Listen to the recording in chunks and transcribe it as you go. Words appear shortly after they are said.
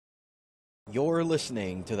You're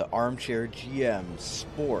listening to the Armchair GM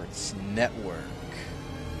Sports Network.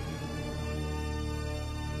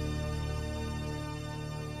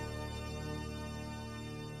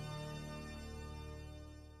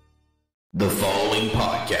 The following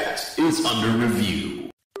podcast is under review.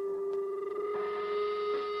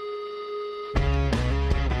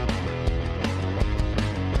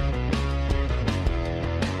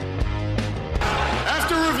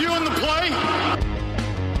 After reviewing the play,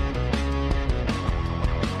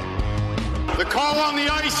 the call on the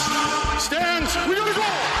ice stands. We're going to go.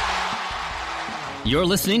 You're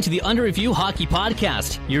listening to the Under Review Hockey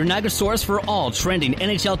Podcast, your Niagara source for all trending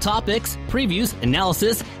NHL topics, previews,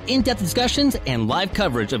 analysis, in-depth discussions, and live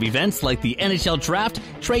coverage of events like the NHL Draft,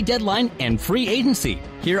 Trade Deadline, and Free Agency.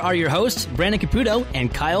 Here are your hosts, Brandon Caputo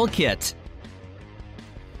and Kyle Kitt.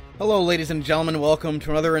 Hello, ladies and gentlemen. Welcome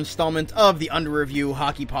to another installment of the Under Review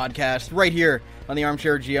Hockey Podcast, right here on the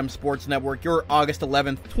Armchair GM Sports Network, your August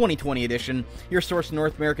 11th, 2020 edition, your source of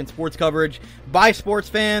North American sports coverage by sports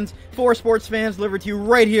fans, for sports fans, delivered to you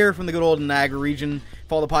right here from the good old Niagara region.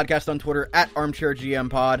 Follow the podcast on Twitter at Armchair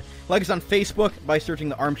GM Pod. Like us on Facebook by searching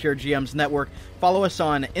the Armchair GMs Network. Follow us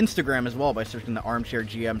on Instagram as well by searching the Armchair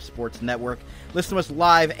GM Sports Network. Listen to us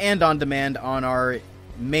live and on demand on our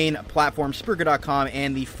main platform, Spreaker.com,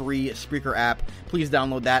 and the free Spreaker app. Please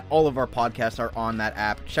download that. All of our podcasts are on that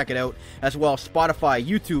app. Check it out. As well, Spotify,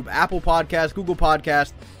 YouTube, Apple Podcasts, Google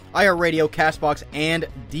Podcasts, iHeartRadio, CastBox, and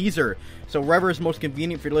Deezer. So wherever is most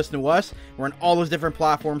convenient for you to listen to us, we're on all those different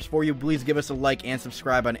platforms for you. Please give us a like and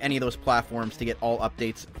subscribe on any of those platforms to get all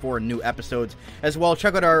updates for new episodes. As well,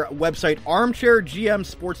 check out our website,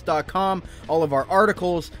 armchairgmsports.com. All of our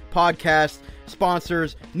articles, podcasts,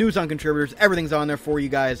 sponsors, news on contributors, everything's on there for you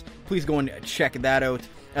guys. Please go and check that out.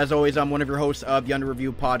 As always, I'm one of your hosts of the Under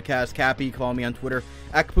Review Podcast, Cappy. Call me on Twitter,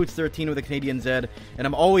 @Caputs13 with a Canadian Z. And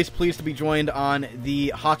I'm always pleased to be joined on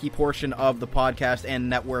the hockey portion of the podcast and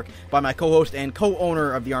network by my co-host and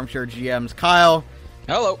co-owner of the Armchair GMs, Kyle.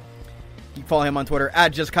 Hello. You can follow him on Twitter,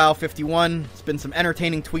 @JustKyle51. It's been some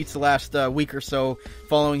entertaining tweets the last week or so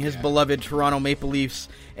following his beloved Toronto Maple Leafs.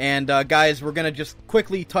 And guys, we're going to just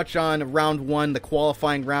quickly touch on round one, the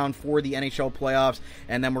qualifying round for the NHL playoffs,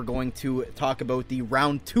 and then we're going to talk about the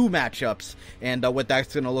round two matchups and what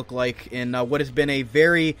that's going to look like in what has been a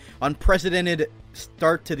very unprecedented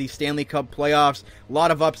start to the Stanley Cup playoffs. A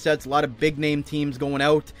lot of upsets, a lot of big-name teams going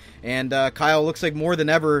out, and Kyle, looks like more than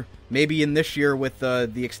ever, maybe in this year with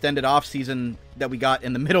the extended offseason that we got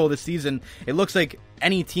in the middle of the season, it looks like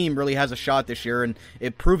any team really has a shot this year, and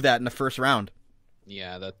it proved that in the first round.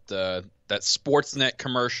 Yeah, that Sportsnet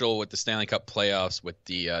commercial with the Stanley Cup playoffs with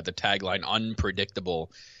the tagline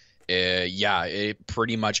 "unpredictable." It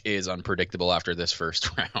pretty much is unpredictable after this first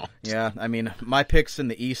round. Yeah, I mean, my picks in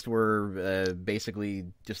the East were basically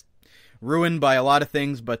just ruined by a lot of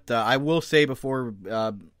things, but I will say before,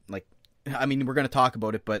 we're going to talk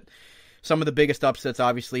about it, but some of the biggest upsets,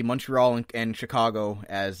 obviously, Montreal and Chicago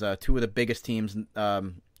as two of the biggest teams,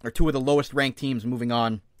 or two of the lowest ranked teams moving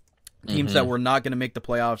on. Teams that were not going to make the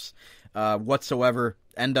playoffs whatsoever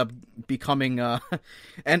end up becoming and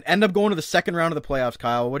end up going to the second round of the playoffs.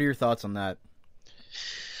 Kyle, what are your thoughts on that?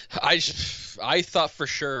 I thought for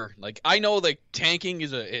sure, like, I know like tanking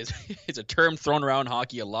is a term thrown around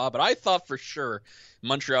hockey a lot, but I thought for sure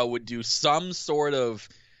Montreal would do some sort of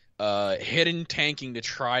hidden tanking to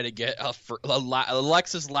try to get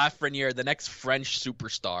Alexis Lafreniere, the next French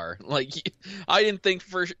superstar. Like, I didn't think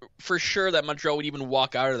for sure that Montreal would even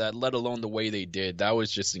walk out of that, let alone the way they did. That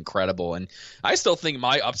was just incredible. And I still think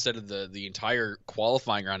my upset of the entire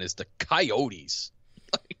qualifying round is the Coyotes.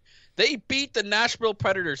 Like, they beat the Nashville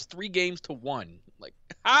Predators 3-1. Like,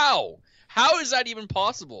 how? How is that even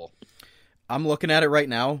possible? I'm looking at it right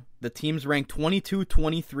now. The teams ranked 22,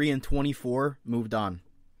 23, and 24 moved on.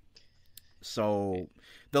 So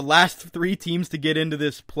the last three teams to get into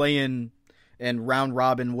this play-in and round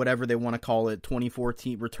robin, whatever they want to call it,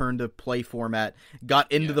 2014 return to play format,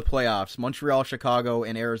 got into the playoffs. Montreal, Chicago,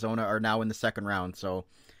 and Arizona are now in the second round. So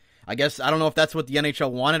I guess, I don't know if that's what the NHL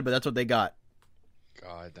wanted, but that's what they got.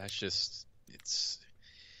 God, that's just, it's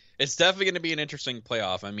definitely going to be an interesting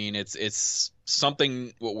playoff. I mean, it's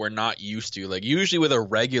something what we're not used to. Like, usually with a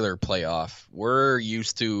regular playoff, we're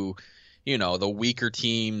used to, the weaker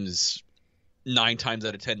teams 9 times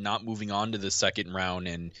out of 10 not moving on to the second round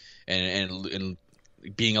and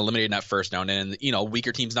being eliminated in that first round, and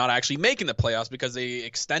weaker teams not actually making the playoffs because they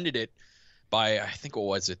extended it by, I think, what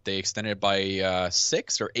was it? They extended it by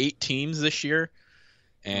 6 or 8 teams this year,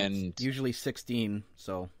 and it's usually 16.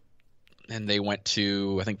 So and they went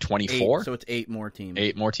to, I think, 24. So it's 8 more teams.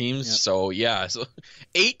 8 more teams. Yep. So yeah, so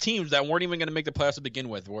 8 teams that weren't even going to make the playoffs to begin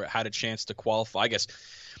with had a chance to qualify. I guess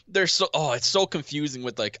it's so confusing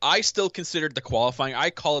with, like, I still considered the qualifying. I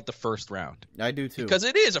call it the first round. I do too, because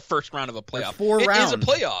it is a first round of a playoff. There's 4 rounds. It is a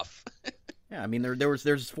playoff. Yeah, I mean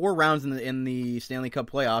there's 4 rounds in the Stanley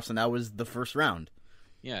Cup playoffs, and that was the first round.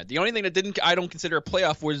 Yeah, the only thing that I don't consider a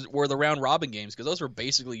playoff were the round robin games, because those were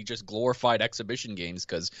basically just glorified exhibition games.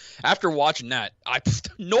 Because after watching that,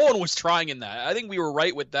 no one was trying in that. I think we were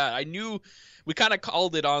right with that. I knew we kind of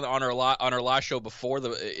called it on our last show before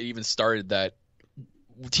it even started that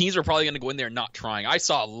teams were probably going to go in there not trying. I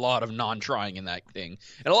saw a lot of non-trying in that thing,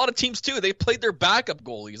 and a lot of teams too. They played their backup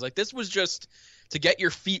goalies. Like, this was just to get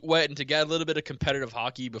your feet wet and to get a little bit of competitive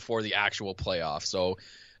hockey before the actual playoff. So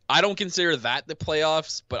I don't consider that the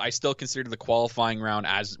playoffs, but I still consider the qualifying round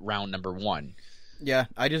as round number 1. Yeah,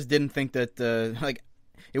 I just didn't think that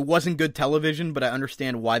it wasn't good television, but I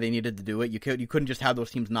understand why they needed to do it. You couldn't just have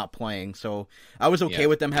those teams not playing, so I was okay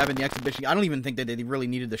with them having the exhibition. I don't even think that they really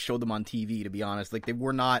needed to show them on TV, to be honest. Like, they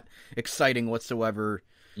were not exciting whatsoever.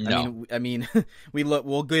 No. I mean,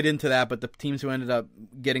 we'll get into that, but the teams who ended up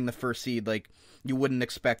getting the first seed, like, you wouldn't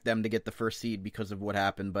expect them to get the first seed because of what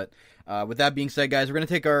happened. But with that being said, guys, we're going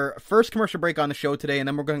to take our first commercial break on the show today, and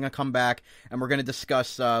then we're going to come back and we're going to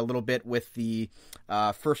discuss a little bit with the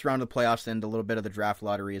first round of the playoffs and a little bit of the draft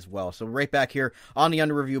lottery as well. So right back here on the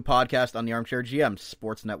Under Review podcast on the Armchair GM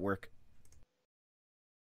Sports Network.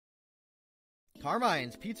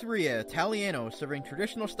 Carmine's Pizzeria Italiano, serving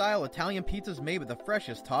traditional-style Italian pizzas made with the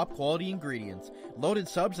freshest, top-quality ingredients. Loaded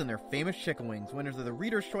subs and their famous chicken wings. Winners of the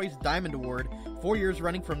Reader's Choice Diamond Award, 4 years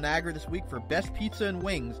running from Niagara this week for Best Pizza and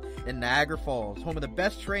Wings in Niagara Falls. Home of the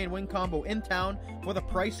best tray and wing combo in town for the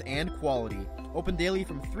price and quality. Open daily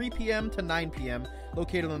from 3 p.m. to 9 p.m.,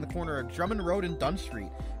 located on the corner of Drummond Road and Dunn Street.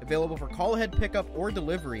 Available for call-ahead pickup or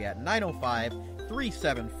delivery at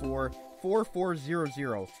 905-374-4400.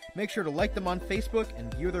 Make sure to like them on Facebook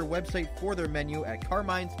and view their website for their menu at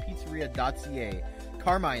carminespizzeria.ca.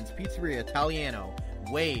 Carmine's Pizzeria Italiano.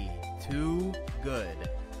 Way too good.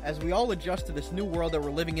 As we all adjust to this new world that we're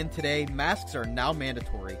living in today, masks are now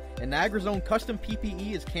mandatory, and Niagara's own Custom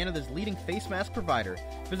PPE is Canada's leading face mask provider.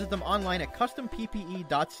 Visit them online at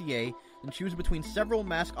customppe.ca and choose between several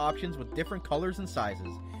mask options with different colors and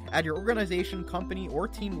sizes. Add your organization, company, or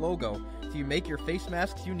team logo so you make your face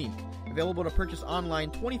masks unique. Available to purchase online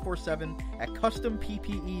 24/7 at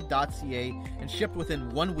customppe.ca and shipped within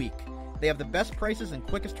 1 week. They have the best prices and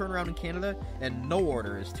quickest turnaround in Canada, and no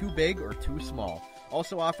order is too big or too small.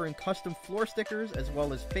 Also offering custom floor stickers as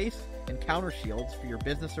well as face and counter shields for your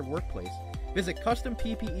business or workplace. Visit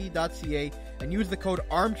customppe.ca and use the code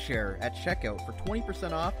ARMCHAIR at checkout for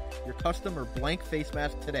 20% off your custom or blank face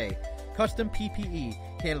mask today. Custom PPE,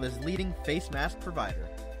 Canada's leading face mask provider.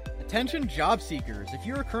 Attention job seekers, if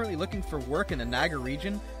you are currently looking for work in the Niagara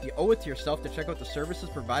region, you owe it to yourself to check out the services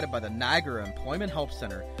provided by the Niagara Employment Help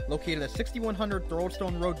Center, located at 6100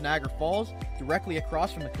 Thoroldstone Road, Niagara Falls, directly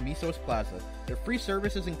across from the Camisos Plaza. Their free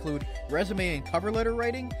services include resume and cover letter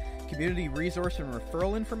writing, community resource and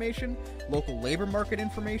referral information, local labor market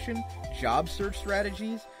information, job search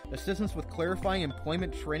strategies, assistance with clarifying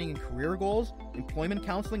employment training and career goals, employment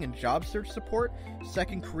counseling and job search support,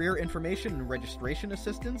 second career information and registration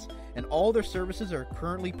assistance, and all their services are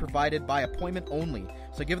currently provided by appointment only.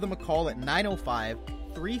 So give them a call at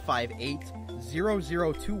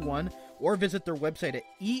 905-358-0021 or visit their website at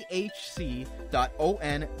ehc.on.ca,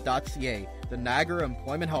 the Niagara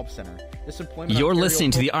Employment Help Center. You're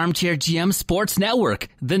listening to the Armchair GM Sports Network,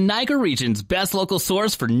 the Niagara region's best local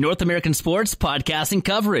source for North American sports podcasting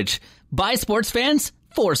coverage. By sports fans,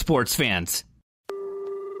 for sports fans.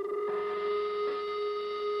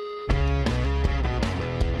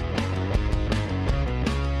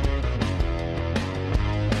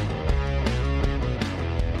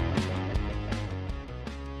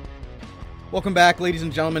 Welcome back, ladies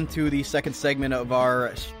and gentlemen, to the second segment of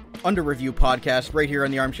our Under Review podcast right here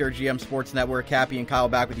on the Armchair GM Sports Network. Cappy and Kyle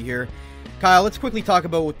back with you here. Kyle, let's quickly talk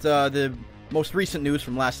about the most recent news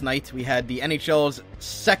from last night. We had the NHL's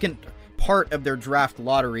second part of their draft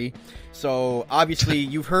lottery. So, obviously,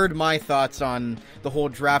 you've heard my thoughts on the whole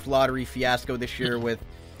draft lottery fiasco this year with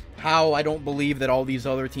how I don't believe that all these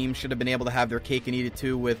other teams should have been able to have their cake and eat it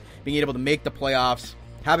too, with being able to make the playoffs,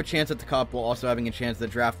 have a chance at the Cup while also having a chance at the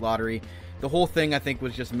draft lottery. The whole thing, I think,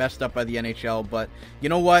 was just messed up by the NHL, but you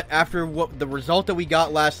know what? After the result that we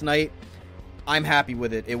got last night, I'm happy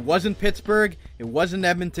with it. It wasn't Pittsburgh, it wasn't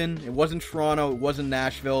Edmonton, it wasn't Toronto, it wasn't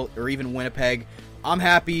Nashville, or even Winnipeg. I'm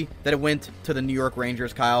happy that it went to the New York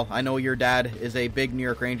Rangers, Kyle. I know your dad is a big New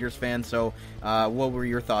York Rangers fan, so what were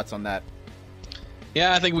your thoughts on that?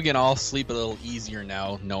 Yeah, I think we can all sleep a little easier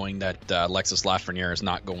now knowing that Alexis Lafreniere is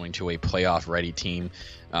not going to a playoff-ready team.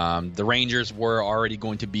 The Rangers were already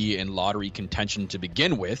going to be in lottery contention to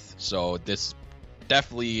begin with, so this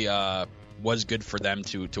definitely was good for them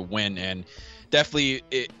to win, and definitely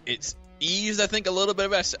it's eased, I think, a little bit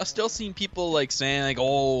of it. I've still seen people like saying like,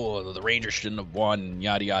 oh, the Rangers shouldn't have won,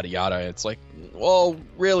 yada yada yada. It's like, well,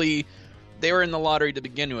 really, they were in the lottery to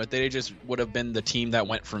begin with. They just would have been the team that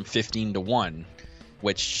went from 15-1,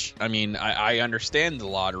 which, I mean, I understand the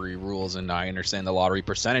lottery rules and I understand the lottery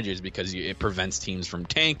percentages because it prevents teams from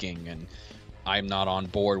tanking, and I'm not on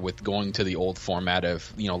board with going to the old format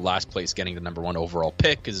of, you know, last place getting the number 1 overall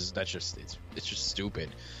pick, because that's just it's just stupid.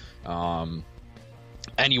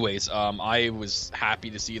 Anyways, I was happy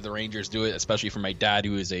to see the Rangers do it, especially for my dad,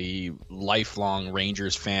 who is a lifelong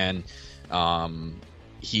Rangers fan.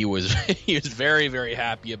 He was very, very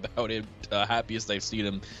happy about it. Happiest I've seen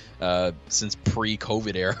him since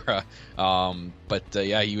pre-COVID era. But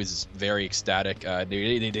yeah, he was very ecstatic.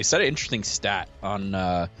 They said an interesting stat on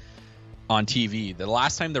TV. The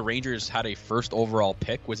last time the Rangers had a first overall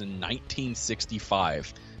pick was in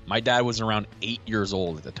 1965. My dad was around 8 years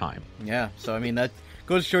old at the time. Yeah, so I mean that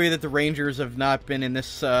goes to show you that the Rangers have not been in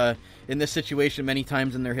this situation many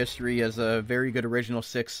times in their history as a very good Original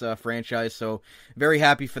Six franchise. So very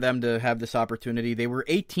happy for them to have this opportunity. They were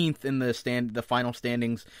 18th in the final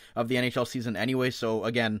standings of the NHL season anyway. So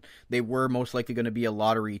again, they were most likely going to be a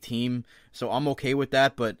lottery team. So I'm okay with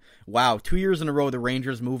that. But wow, 2 years in a row, the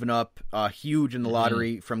Rangers moving up huge in the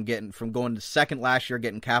lottery from going to second last year,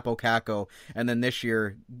 getting Capo Caco, and then this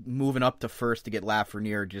year moving up to first to get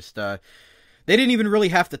Lafreniere. Just they didn't even really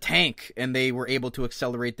have to tank, and they were able to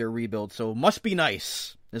accelerate their rebuild. So must be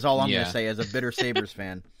nice, is all I'm going to say as a bitter Sabres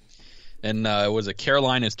fan. And it was a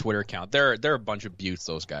Carolina's Twitter account. They're a bunch of buttes,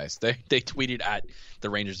 those guys. They tweeted at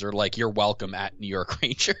the Rangers. They're like, "You're welcome at New York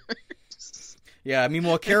Rangers." Yeah, I mean,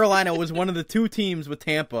 well, Carolina was one of the 2 teams with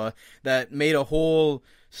Tampa that made a whole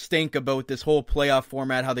stink about this whole playoff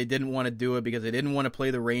format, how they didn't want to do it because they didn't want to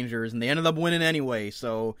play the Rangers, and they ended up winning anyway.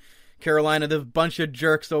 So Carolina, the bunch of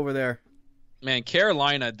jerks over there. Man,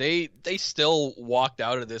 Carolina, they still walked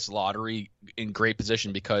out of this lottery in great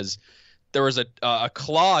position because there was a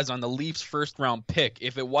clause on the Leafs' first-round pick.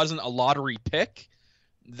 If it wasn't a lottery pick,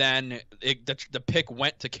 then the pick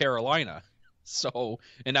went to Carolina. So,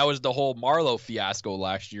 and that was the whole Marleau fiasco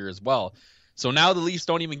last year as well. So now the Leafs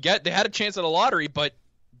don't even they had a chance at a lottery, but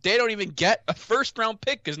they don't even get a first-round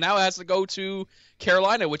pick because now it has to go to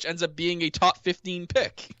Carolina, which ends up being a top 15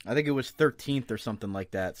 pick. I think it was 13th or something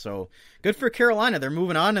like that. So good for Carolina. They're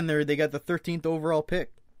moving on, and they got the 13th overall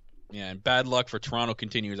pick. Yeah, and bad luck for Toronto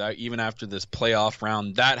continues even after this playoff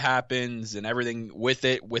round. That happens and everything with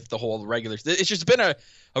it, with the whole regulars. It's just been a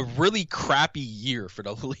really crappy year for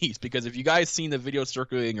the Leafs because if you guys seen the video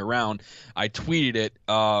circulating around, I tweeted it.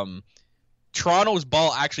 Toronto's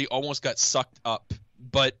ball actually almost got sucked up,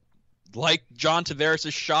 but like John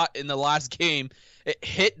Tavares' shot in the last game, it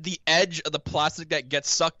hit the edge of the plastic that gets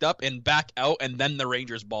sucked up and back out, and then the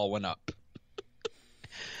Rangers' ball went up.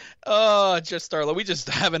 We just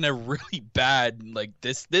having a really bad, like,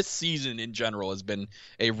 this season in general has been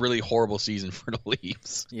a really horrible season for the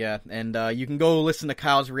Leafs. Yeah, and you can go listen to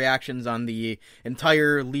Kyle's reactions on the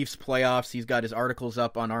entire Leafs playoffs. He's got his articles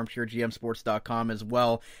up on armchairgmsports.com as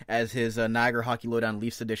well as his Niagara Hockey Lowdown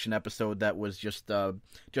Leafs edition episode that was just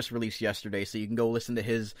released yesterday. So you can go listen to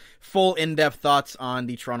his full in-depth thoughts on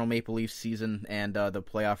the Toronto Maple Leafs season and the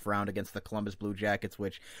playoff round against the Columbus Blue Jackets,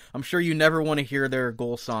 which I'm sure you never want to hear their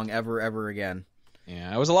goal song ever again.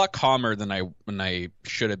 Yeah, I was a lot calmer than I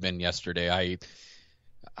should have been yesterday. I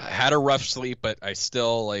had a rough sleep, but I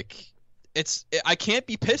still I can't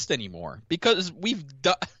be pissed anymore because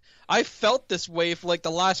I felt this way for like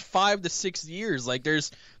the last 5 to 6 years. Like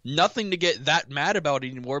there's nothing to get that mad about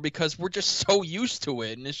anymore because we're just so used to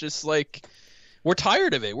it, and it's just like we're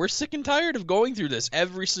tired of it. We're sick and tired of going through this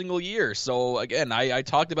every single year. So again, I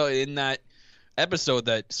talked about it in that episode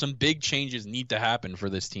that some big changes need to happen for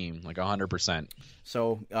this team, like 100%.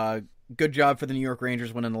 So, good job for the New York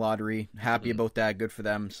Rangers winning the lottery. Happy about that. Good for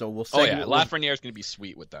them. So we'll. Lafreniere is going to be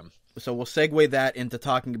sweet with them. So we'll segue that into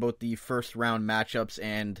talking about the first round matchups,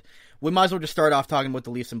 and we might as well just start off talking about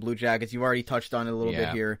the Leafs and Blue Jackets. You've already touched on it a little bit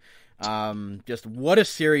here. Just what a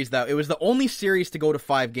series it was the only series to go to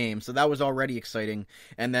 5 games, so that was already exciting.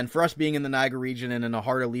 And then for us being in the Niagara region and in the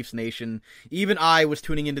heart of Leafs Nation, even I was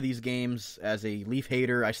tuning into these games as a Leaf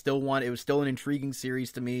hater. It was still an intriguing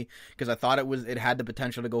series to me because I thought it had the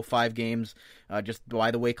potential to go 5 games, just by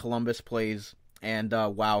the way Columbus plays. And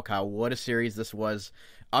wow, Kyle, what a series this was.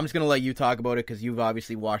 I'm just going to let you talk about it because you've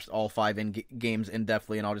obviously watched all 5 games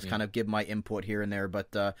in-depthly, and I'll just kind of give my input here and there. But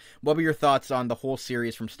what were your thoughts on the whole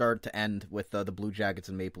series from start to end with the Blue Jackets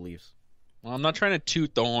and Maple Leafs? Well, I'm not trying to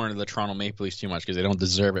toot the horn of the Toronto Maple Leafs too much because they don't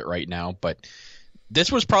deserve it right now, but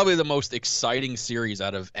this was probably the most exciting series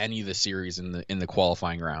out of any of the series in the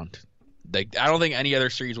qualifying round. I don't think any other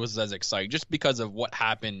series was as exciting just because of what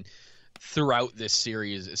happened throughout this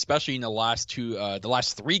series, especially in the last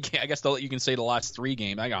 3 games. I guess you can say the last 3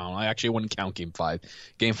 games. I don't know. I actually wouldn't count Game 5.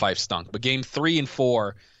 Game 5 stunk. But Game 3 and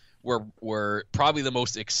 4 were probably the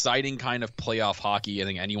most exciting kind of playoff hockey I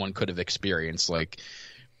think anyone could have experienced. Like,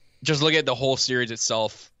 just look at the whole series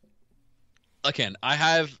itself. Again,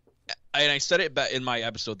 I said it in my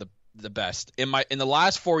episode the best. In the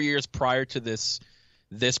last 4 years prior to this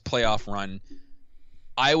playoff run,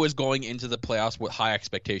 I was going into the playoffs with high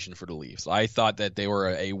expectation for the Leafs. I thought that they were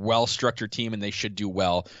a well-structured team and they should do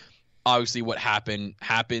well. Obviously, what happened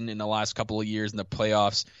in the last couple of years in the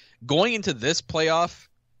playoffs. Going into this playoff,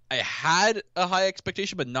 I had a high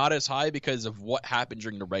expectation, but not as high because of what happened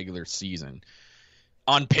during the regular season.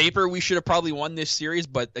 On paper, we should have probably won this series,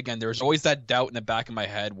 but again, there's always that doubt in the back of my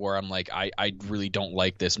head where I'm like, I really don't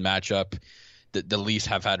like this matchup. The Leafs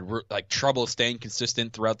have had trouble staying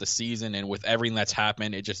consistent throughout the season, and with everything that's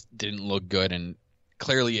happened, it just didn't look good, and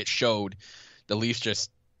clearly it showed. The Leafs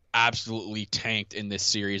just absolutely tanked in this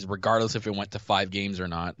series, regardless if it went to 5 games or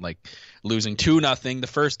not. Like losing 2-0 the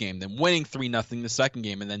first game, then winning 3-0 the second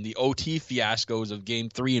game, and then the OT fiascos of Game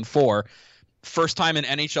 3 and 4. First time in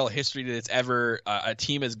NHL history that it's ever a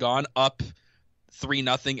team has gone up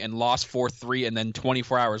 3-0 and lost 4-3, and then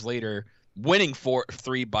 24 hours later winning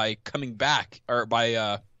 4-3 by coming back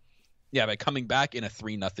by coming back in a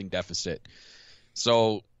 3-0 deficit.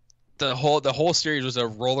 So the whole series was a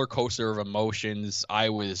roller coaster of emotions. I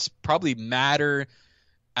was probably madder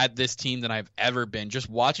at this team than I've ever been. Just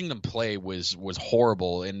watching them play was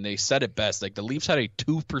horrible, and they said it best. Like, the Leafs had a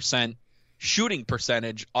 2% shooting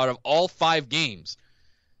percentage out of all 5 games.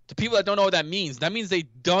 To people that don't know what that means they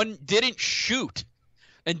didn't shoot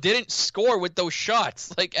and didn't score with those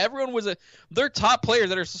shots. Like, everyone their top players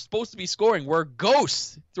that are supposed to be scoring were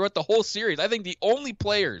ghosts throughout the whole series. I think the only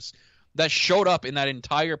players that showed up in that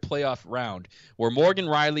entire playoff round were Morgan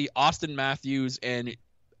Rielly, Austin Matthews, and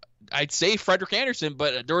I'd say Frederik Andersen,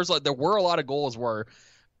 but there were a lot of goals where,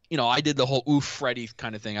 I did the whole oof Freddie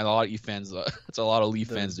kind of thing. A lot of Leaf fans, it's a lot of Leaf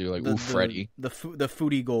fans do, like, oof Freddie. The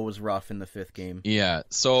Footy goal was rough in the 5th game. Yeah,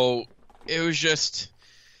 so it was just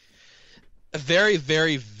a very,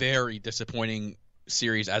 very, very disappointing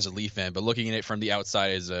series as a Leaf fan. But looking at it from the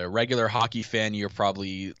outside as a regular hockey fan, you're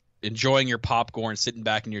probably enjoying your popcorn, sitting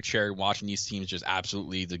back in your chair and watching these teams just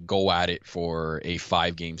absolutely to go at it for a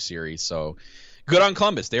 5-game series. So good on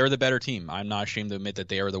Columbus. They are the better team. I'm not ashamed to admit that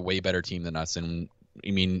they are the way better team than us. And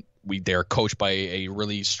I mean, they're coached by a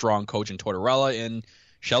really strong coach in Tortorella, and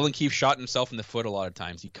Sheldon Keefe shot himself in the foot a lot of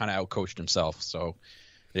times. He kind of outcoached himself. So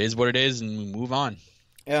it is what it is, and we move on.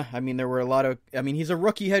 Yeah, I mean, there were a lot of... I mean, he's a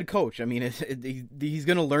rookie head coach. I mean, he's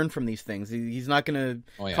going to learn from these things. He's not going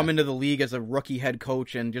to come into the league as a rookie head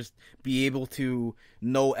coach and just be able to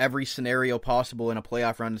know every scenario possible in a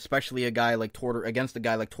playoff run, especially against a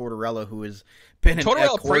guy like Tortorella, who has been...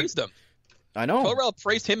 Tortorella praised him. I know. Tortorella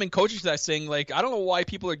praised him and coaches that, saying, like, I don't know why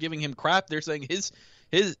people are giving him crap. They're saying his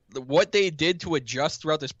what they did to adjust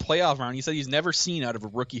throughout this playoff round, he said he's never seen out of a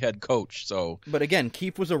rookie head coach. So, but again,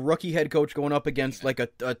 Keefe was a rookie head coach going up against like a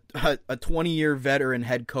 20-year veteran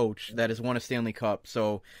head coach that has won a Stanley Cup.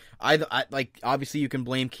 So I like, obviously you can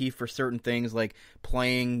blame Keefe for certain things like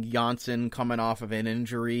playing Janssen coming off of an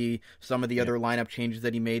injury, some of the other lineup changes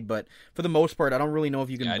that he made, but for the most part, I don't really know if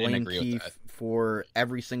you can blame Keefe for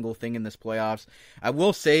every single thing in this playoffs. I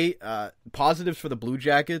will say positives for the Blue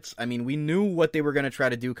Jackets. I mean, we knew what they were going to try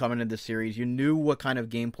to do coming into this series. You knew what kind of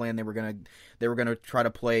game plan they were going to try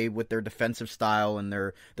to play with their defensive style and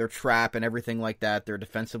their trap and everything like that. They're a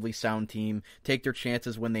defensively sound team, take their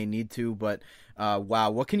chances when they need to, but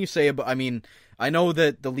wow, what can you say about... I mean, I know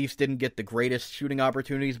that the Leafs didn't get the greatest shooting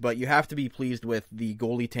opportunities, but you have to be pleased with the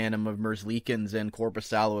goalie tandem of Merzlikins and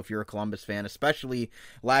Korpisalo if you're a Columbus fan, especially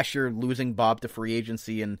last year losing Bob to free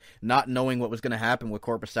agency and not knowing what was going to happen with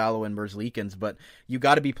Korpisalo and Merzlikins, but you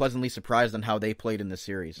got to be pleasantly surprised on how they played in this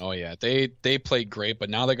series. Oh yeah, they played great, but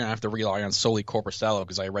now they're going to have to rely on solely Korpisalo,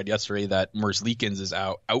 because I read yesterday that Merzlikins is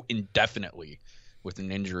out indefinitely with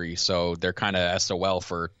an injury, so they're kind of SOL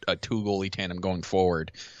for a 2-goalie tandem going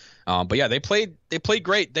forward. But yeah, they played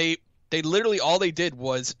great. They literally, all they did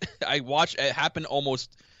was I watched it happen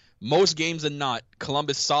almost most games than not.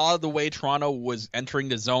 Columbus saw the way Toronto was entering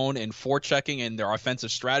the zone and forechecking and their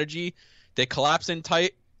offensive strategy, they collapsed in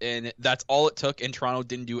tight, and that's all it took, and Toronto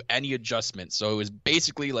didn't do any adjustments. So it was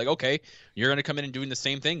basically like, okay, you're going to come in and doing the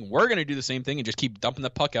same thing. We're going to do the same thing and just keep dumping the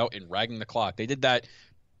puck out and ragging the clock. They did that.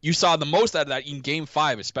 You saw the most out of that in Game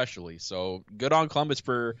 5 especially. So good on Columbus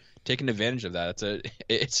for taking advantage of that.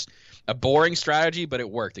 It's a boring strategy, but it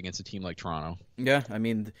worked against a team like Toronto. Yeah, I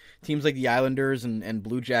mean, teams like the Islanders and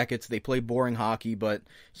Blue Jackets, they play boring hockey, but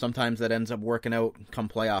sometimes that ends up working out come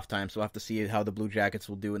playoff time, so we'll have to see how the Blue Jackets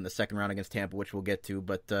will do in the second round against Tampa, which we'll get to.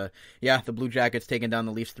 But, yeah, the Blue Jackets taking down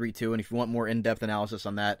the Leafs 3-2, and if you want more in-depth analysis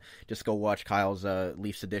on that, just go watch Kyle's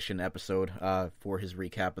Leafs Edition episode for his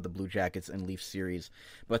recap of the Blue Jackets and Leafs series.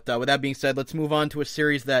 But with that being said, let's move on to a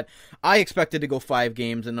series that I expected to go 5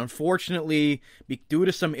 games, and unfortunately, due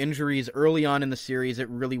to some injuries early on in the series, it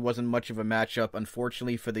really wasn't much of a matchup.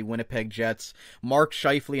 Unfortunately for the Winnipeg Jets, Mark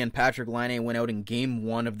Scheifele and Patrick Laine went out in Game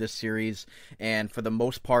 1 of this series, and for the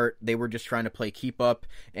most part, they were just trying to play keep up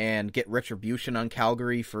and get retribution on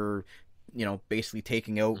Calgary for, basically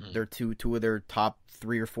taking out their two of their top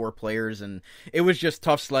 3 or 4 players, and it was just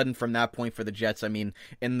tough sledding from that point for the Jets. I mean,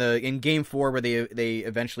 in Game 4 where they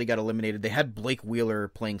eventually got eliminated, they had Blake Wheeler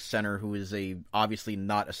playing center, who is obviously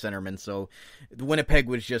not a centerman. So Winnipeg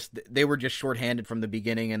they were just shorthanded from the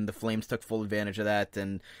beginning, and the Flames took full advantage of that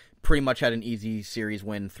and pretty much had an easy series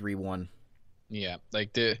win 3-1. Yeah, I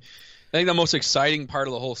think the most exciting part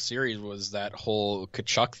of the whole series was that whole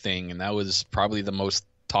Tkachuk thing, and that was probably the most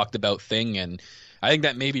talked about thing, and I think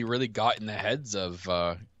that maybe really got in the heads of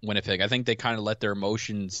Winnipeg. I think they kind of let their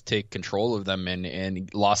emotions take control of them and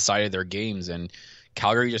lost sight of their games, and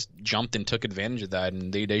Calgary just jumped and took advantage of that,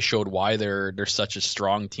 and they showed why they're such a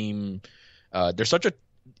strong team.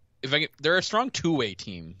 They're a strong two-way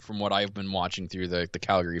team from what I've been watching through the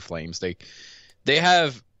Calgary Flames.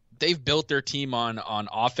 They've built their team on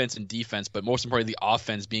offense and defense, but most importantly, the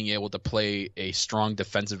offense being able to play a strong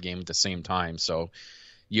defensive game at the same time. So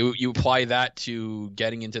you apply that to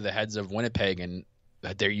getting into the heads of Winnipeg, and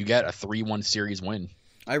there you get a 3-1 series win.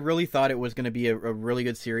 I really thought it was going to be a really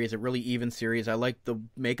good series, a really even series. I liked the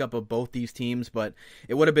makeup of both these teams, but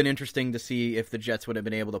it would have been interesting to see if the Jets would have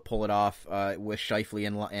been able to pull it off with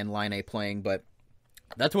Scheifele and Laine playing, but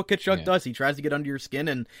that's what Tkachuk does. He tries to get under your skin,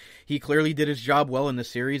 and he clearly did his job well in the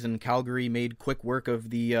series, and Calgary made quick work of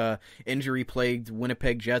the injury-plagued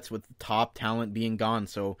Winnipeg Jets with top talent being gone.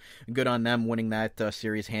 So good on them winning that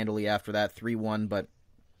series handily after that 3-1, but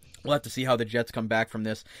we'll have to see how the Jets come back from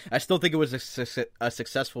this. I still think it was a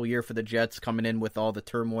successful year for the Jets coming in with all the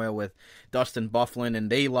turmoil with Dustin Byfuglien,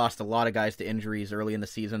 and they lost a lot of guys to injuries early in the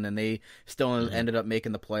season, and they still ended up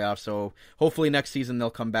making the playoffs. So hopefully next season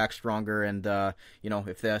they'll come back stronger, and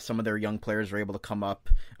if some of their young players are able to come up,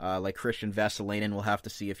 like Christian Vesalainen, we'll have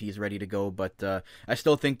to see if he's ready to go. But I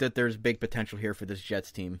still think that there's big potential here for this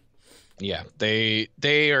Jets team. Yeah, they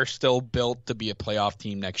are still built to be a playoff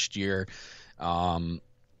team next year.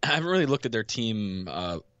 I haven't really looked at their team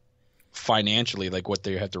financially, like what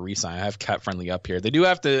they have to re-sign. I have Cap Friendly up here. They do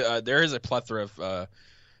have to. There is a plethora of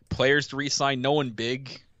players to re-sign. No one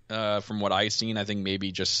big from what I've seen. I think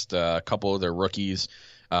maybe just a couple of their rookies.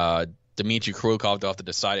 Dmitry Krukov, they'll have to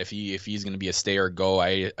decide if he's going to be a stay or go.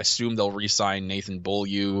 I assume they'll re-sign Nathan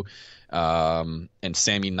Beaulieu and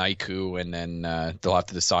Sami Niku, and then they'll have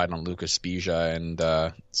to decide on Lucas Spezia and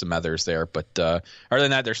some others there. But other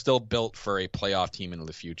than that, they're still built for a playoff team into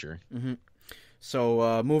the future. Mm-hmm.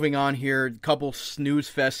 So moving on here, a couple snooze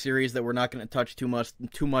fest series that we're not going to touch too much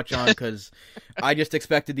on because I just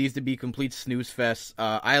expected these to be complete snooze fests.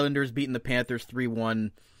 Islanders beating the Panthers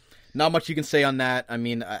 3-1. Not much you can say on that. I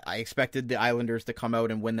mean, I expected the Islanders to come out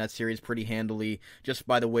and win that series pretty handily just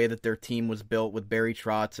by the way that their team was built with Barry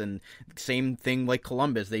Trotz, and same thing like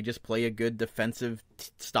Columbus. They just play a good defensive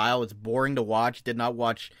style. It's boring to watch. Did not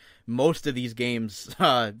watch most of these games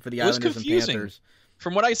for the Islanders and Panthers.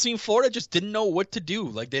 From what I've seen, Florida just didn't know what to do.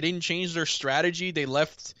 Like, they didn't change their strategy. They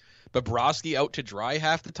left Bobrovsky out to dry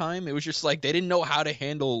half the time. It was just like they didn't know how to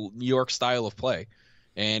handle New York's style of play,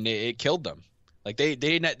 and it killed them. Like they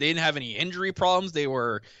didn't have any injury problems. They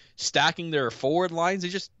were stacking their forward lines. They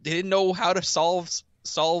didn't know how to solve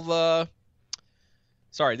the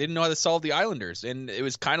Islanders, and it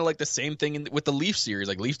was kind of like the same thing with the Leafs series.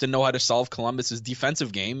 Like, Leafs didn't know how to solve Columbus's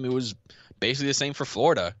defensive game. It was basically the same for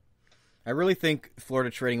Florida. I really think Florida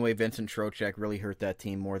trading away Vincent Trocheck really hurt that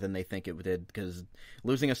team more than they think it did, because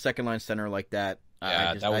losing a second line center like that,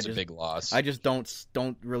 that was a big loss. I just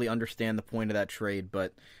don't really understand the point of that trade,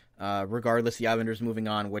 but Regardless, the Islanders moving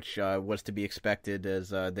on, which was to be expected, as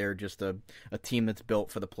they're just a team that's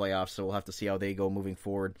built for the playoffs, so we'll have to see how they go moving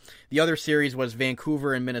forward. The other series was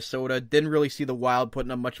Vancouver and Minnesota. Didn't really see the Wild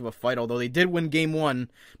putting up much of a fight, although they did win Game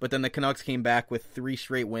 1, but then the Canucks came back with 3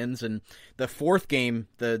 straight wins, and the fourth game,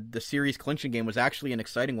 the series clinching game, was actually an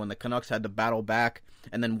exciting one. The Canucks had to battle back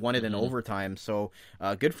and then won it in overtime, so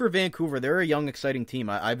good for Vancouver. They're a young, exciting team.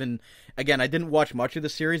 I didn't watch much of the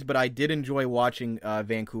series, but I did enjoy watching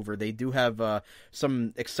Vancouver. They do have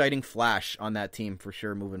some exciting flash on that team for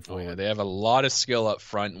sure moving forward. Oh, yeah. They have a lot of skill up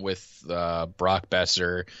front with Brock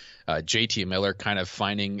Besser, JT Miller kind of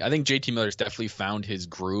finding. I think JT Miller's definitely found his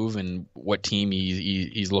groove and what team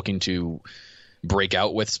he's looking to break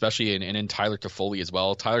out with, especially in Tyler Toffoli as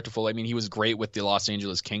well. Tyler Toffoli, I mean, he was great with the Los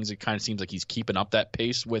Angeles Kings. It kind of seems like he's keeping up that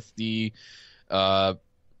pace with the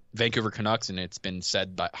Vancouver Canucks, and it's been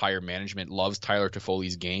said that higher management loves Tyler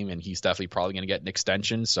Toffoli's game, and he's definitely probably going to get an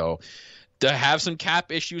extension. So to have some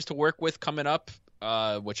cap issues to work with coming up,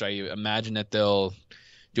 which I imagine that they'll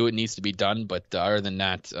do what needs to be done. But other than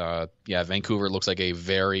that, Vancouver looks like a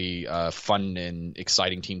very fun and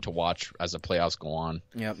exciting team to watch as the playoffs go on.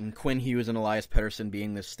 Yeah, and Quinn Hughes and Elias Pettersson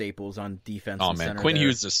being the staples on defense. Oh, man, Quinn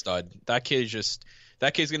Hughes is a stud. That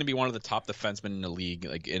kid's going to be one of the top defensemen in the league,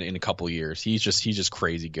 like in a couple years. He's just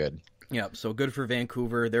crazy good. Yeah, so good for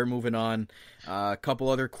Vancouver. They're moving on. A couple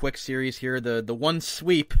other quick series here. The one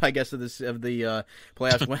sweep, I guess, of the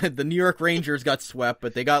playoffs. When the New York Rangers got swept,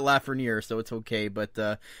 but they got Lafreniere, so it's okay. But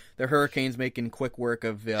the Hurricanes making quick work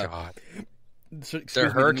of. God. Their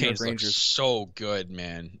Hurricanes look so good,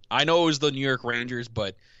 man. I know it was the New York Rangers,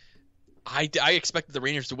 but I expected the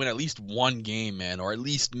Rangers to win at least one game, man, or at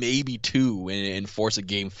least maybe 2 and force a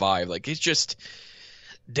Game 5. Like, it's just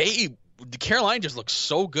the Carolina just looks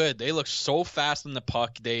so good. They look so fast in the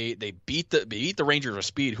puck. They beat the Rangers with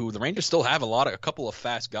speed, who the Rangers still have a couple of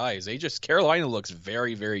fast guys. Carolina looks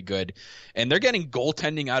very, very good, and they're getting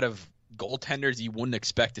goaltending out of goaltenders you wouldn't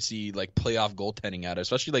expect to see, like playoff goaltending out of,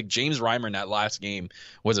 especially like James Reimer in that last game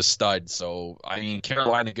was a stud. So I mean,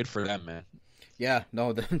 Carolina, good for them, man. Yeah,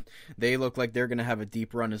 no, they look like they're going to have a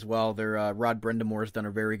deep run as well. Their Rod Brendamore's done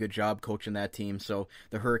a very good job coaching that team, so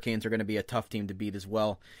the Hurricanes are going to be a tough team to beat as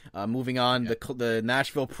well. Moving on, the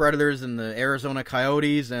Nashville Predators and the Arizona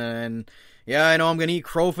Coyotes, and yeah, I know I'm going to eat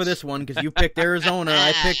crow for this one because you picked Arizona,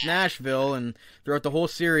 I picked Nashville, and throughout the whole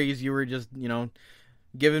series, you were just,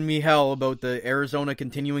 giving me hell about the Arizona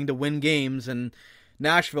continuing to win games, and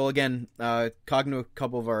Nashville, again, talking to a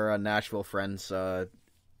couple of our Nashville friends,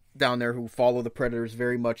 down there who follow the Predators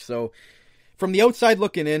very much so. From the outside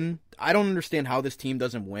looking in, I don't understand how this team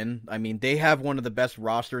doesn't win. I mean, they have one of the best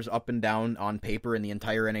rosters up and down on paper in the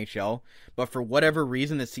entire NHL, but for whatever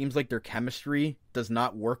reason, it seems like their chemistry does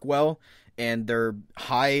not work well, and their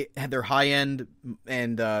high-end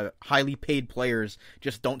and highly paid players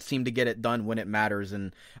just don't seem to get it done when it matters.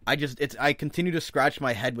 And I continue to scratch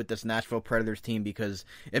my head with this Nashville Predators team, because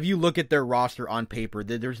if you look at their roster on paper,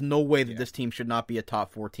 there's no way that this team should not be a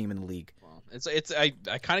top 4 team in the league. I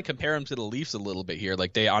kind of compare them to the Leafs a little bit here.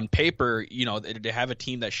 Like, they on paper, they have a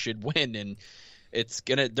team that should win, and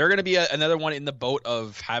they're gonna be another one in the boat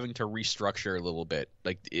of having to restructure a little bit.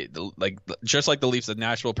 Just like the Leafs, the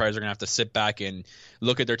Nashville Predators are gonna have to sit back and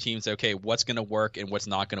look at their team and say, okay, what's gonna work and what's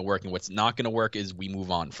not gonna work, and what's not gonna work is we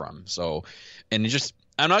move on from. So, and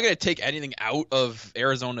I'm not gonna take anything out of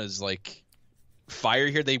Arizona's fire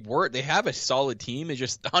here. They have a solid team. It's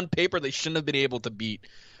just on paper they shouldn't have been able to beat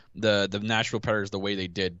the Nashville Predators the way they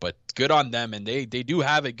did, but good on them, and they do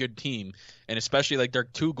have a good team, and especially their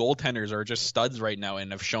 2 goaltenders are just studs right now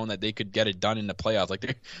and have shown that they could get it done in the playoffs.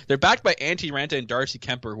 They're backed by Antti Ranta and Darcy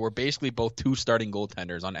Kemper, who are basically both 2 starting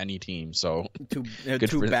goaltenders on any team. So two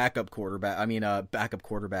backup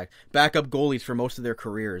goalies for most of their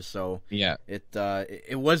careers. So yeah,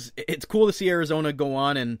 it's cool to see Arizona go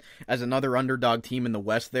on and as another underdog team in the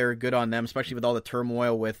West. They're good on them, especially with all the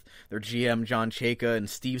turmoil with their GM John Chayka and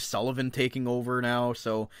Steve Sullivan taking over now.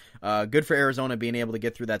 So good for Arizona being able to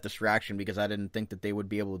get through that distraction, because I didn't think that they would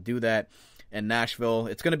be able to do that. And Nashville,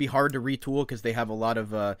 it's going to be hard to retool because they have a lot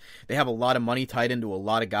of money tied into a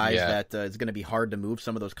lot of guys that it's going to be hard to move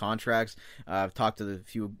some of those contracts. I've talked to a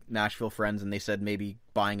few Nashville friends, and they said maybe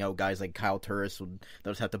buying out guys like Kyle Turris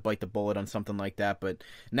they'll just have to bite the bullet on something like that. But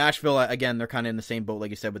Nashville, again, they're kind of in the same boat like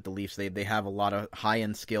you said with the Leafs. They have a lot of high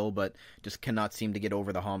end skill, but just cannot seem to get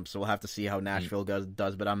over the hump. So we'll have to see how Nashville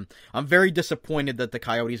does. But I'm very disappointed that the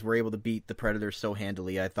Coyotes were able to beat the Predators so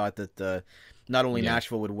handily. I thought that not only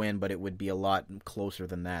Nashville would win, but it would be a lot closer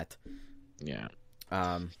than that. Yeah.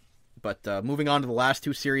 But moving on to the last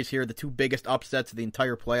two series here, the two biggest upsets of the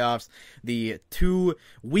entire playoffs, the two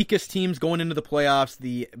weakest teams going into the playoffs,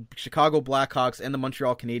 the Chicago Blackhawks and the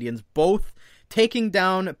Montreal Canadiens, both taking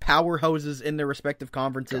down powerhouses in their respective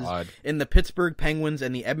conferences in the Pittsburgh Penguins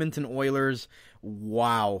and the Edmonton Oilers.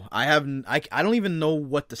 Wow. I don't even know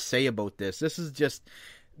what to say about this.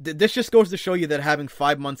 This just goes to show you that having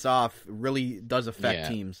 5 months off really does affect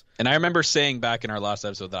teams. And I remember saying back in our last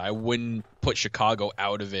episode that I wouldn't put Chicago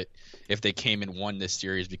out of it if they came and won this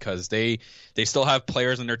series, because they still have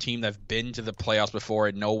players on their team that have been to the playoffs before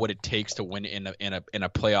and know what it takes to win in a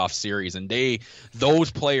playoff series. And those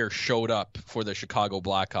players showed up for the Chicago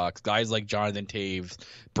Blackhawks. Guys like Jonathan Toews,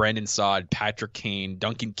 Brandon Saad, Patrick Kane,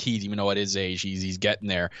 Duncan Keith, even though at his age he's getting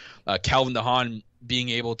there. Calvin DeHaan being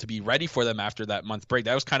able to be ready for them after that month break.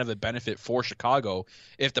 That was kind of a benefit for Chicago.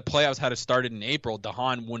 If the playoffs had started in April,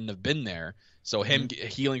 DeHaan wouldn't have been there. So him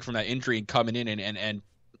healing from that injury and coming in and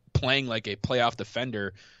playing like a playoff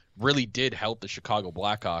defender really did help the Chicago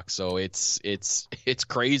Blackhawks. So it's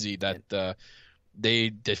crazy that they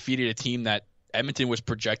defeated a team that Edmonton was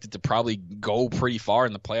projected to probably go pretty far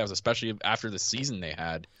in the playoffs, especially after the season they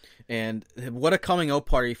had. And what a coming out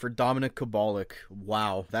party for Dominik Kubalik.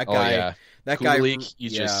 Wow. That guy,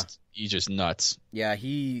 he's just nuts. Yeah.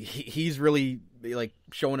 He's really like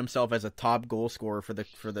showing himself as a top goal scorer for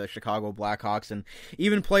the Chicago Blackhawks, and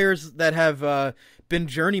even players that have been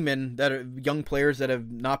journeymen, that are young players that have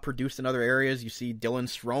not produced in other areas. You see Dylan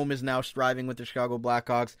Strome is now striving with the Chicago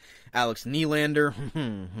Blackhawks, Alex Nylander.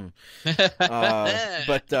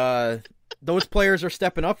 But those players are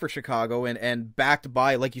stepping up for Chicago and backed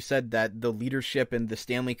by, like you said, that the leadership and the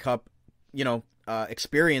Stanley Cup,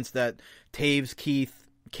 experience that Toews, Keith,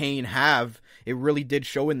 Kane have. It really did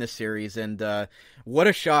show in this series, and what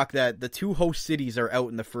a shock that the two host cities are out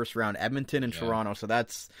in the first round, Edmonton and Toronto. So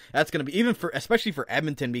that's going to be, especially for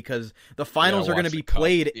Edmonton, because the finals are going to be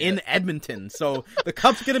played in Edmonton. So the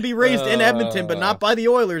cup's going to be raised in Edmonton, but not by the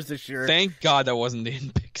Oilers this year. Thank God that wasn't in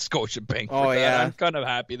Big Scotia Bank. I'm kind of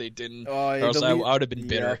happy they didn't. Or else I would have been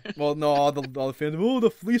bitter. Well, no, all the fans. Oh,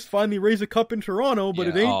 the Leafs finally raised a cup in Toronto, but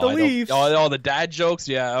it ain't the Leafs. All the dad jokes.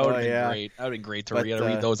 Yeah, that would have been great. That would have been great to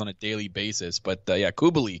read those on a daily basis. But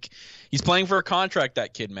Kubalik, he's playing for a contract,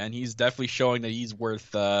 that kid, man. He's definitely showing that he's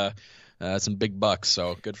worth some big bucks,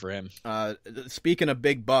 so good for him. Speaking of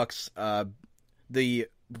big bucks, the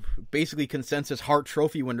basically consensus Hart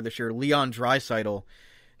Trophy winner this year, Leon Draisaitl,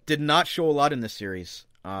 did not show a lot in this series.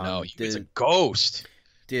 No, he was a ghost.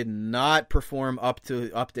 Did not perform up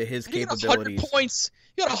to his capabilities. 100 points.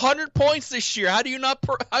 He got 100 points this year. How do you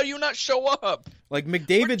not show up? Like,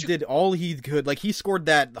 McDavid did all he could. Like, he scored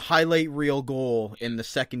that highlight reel goal in the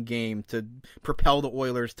second game to propel the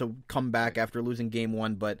Oilers to come back after losing game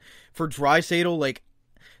one. But for Draisaitl, like,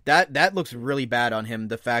 that looks really bad on him.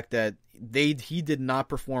 The fact that he did not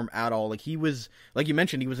perform at all. Like, he was, like you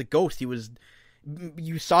mentioned, he was a ghost. You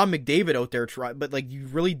saw McDavid out there try, but like, you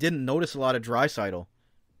really didn't notice a lot of Draisaitl.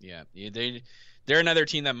 Yeah, they're another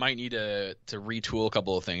team that might need to retool a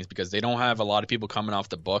couple of things, because they don't have a lot of people coming off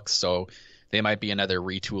the books, so they might be another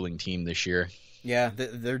retooling team this year. Yeah,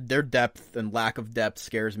 their depth and lack of depth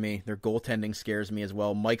scares me. Their goaltending scares me as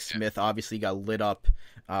well. Mike Smith obviously got lit up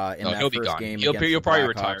in that first game. He'll probably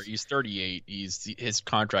retire. He's 38. His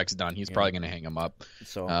contract's done. He's probably going to hang him up.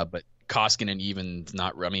 So, but Koskinen even's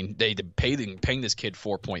not. I mean, they paying this kid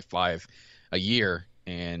 $4.5 a year,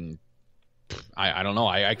 and I don't know.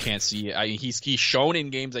 I can't see. He's shown in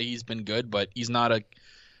games that he's been good, but he's not a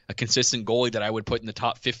consistent goalie that I would put in the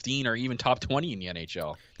top 15 or even top 20 in the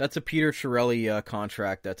NHL. That's a Peter Chiarelli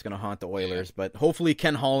contract that's going to haunt the Oilers, but hopefully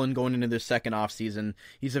Ken Holland going into this second offseason,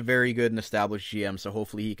 he's a very good and established GM, so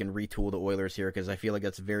hopefully he can retool the Oilers here, because I feel like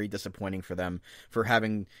that's very disappointing for them, for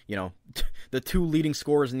having, the two leading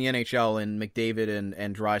scorers in the NHL in McDavid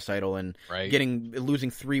and Draisaitl, and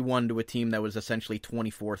losing 3-1 to a team that was essentially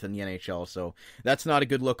 24th in the NHL. So that's not a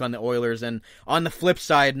good look on the Oilers. And on the flip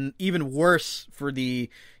side, and even worse for the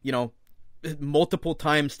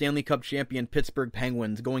multiple-time Stanley Cup champion Pittsburgh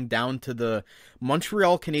Penguins, going down to the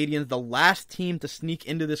Montreal Canadiens, the last team to sneak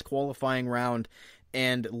into this qualifying round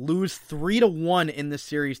and lose 3-1 in this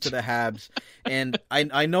series to the Habs. And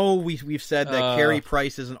I know we've said that Carey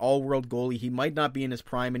Price is an all-world goalie. He might not be in his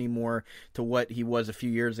prime anymore to what he was a few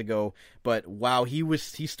years ago, but wow, he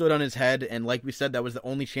stood on his head, and like we said, that was the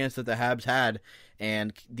only chance that the Habs had.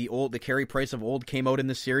 And the Carey Price of old came out in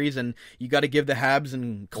this series, and you got to give the Habs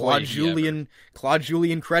and Claude Julien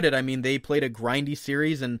credit. I mean, they played a grindy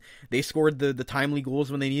series, and they scored the timely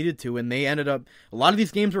goals when they needed to, and they ended up, a lot of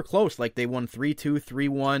these games were close. Like, they won 3-2,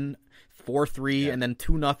 3-1, 4-3, and then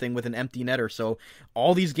 2-0 with an empty netter. So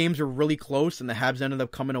all these games are really close, and the Habs ended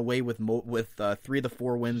up coming away with 3 of the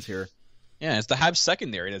 4 wins here. Yeah, it's the Habs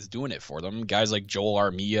secondary that's doing it for them. Guys like Joel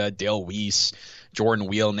Armia, Dale Weiss, Jordan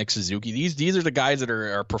Wheel, Nick Suzuki. These are the guys that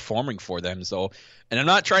are performing for them. So, and I'm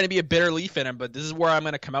not trying to be a bitter Leaf fan, but this is where I'm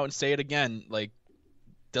going to come out and say it again. Like,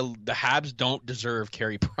 the Habs don't deserve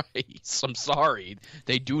Carey Price. I'm sorry.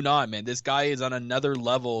 They do not, man. This guy is on another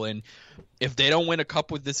level, and if they don't win a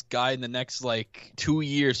cup with this guy in the next 2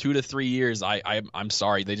 to 3 years, I'm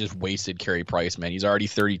sorry. They just wasted Carey Price, man. He's already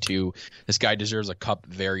 32. This guy deserves a cup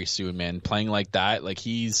very soon, man. Playing like that,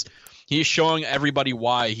 he's showing everybody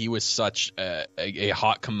why he was such a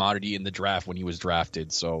hot commodity in the draft when he was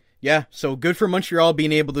drafted. So yeah, so good for Montreal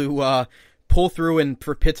being able to pull through, and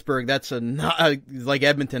for Pittsburgh, that's like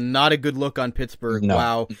Edmonton, not a good look on Pittsburgh. No.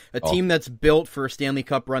 Wow. A team that's built for a Stanley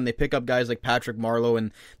Cup run. They pick up guys like Patrick Marleau,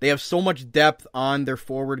 and they have so much depth on their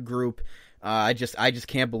forward group. I just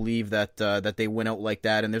can't believe that they went out like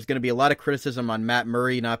that. And there's going to be a lot of criticism on Matt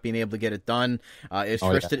Murray not being able to get it done.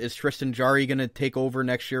 Is Tristan Jarry going to take over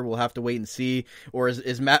next year? We'll have to wait and see. Or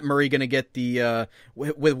is Matt Murray going to get the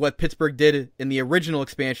with what Pittsburgh did in the original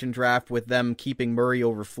expansion draft with them keeping Murray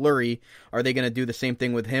over Fleury? Are they going to do the same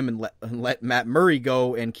thing with him and let Matt Murray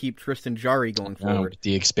go and keep Tristan Jarry going forward?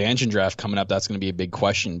 The expansion draft coming up, that's going to be a big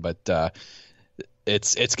question. But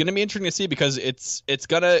it's going to be interesting to see, because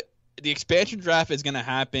the expansion draft is going to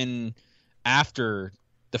happen after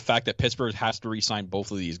the fact that Pittsburgh has to re-sign both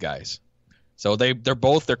of these guys. So their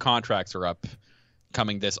contracts are up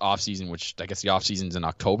coming this offseason, which I guess the offseason's in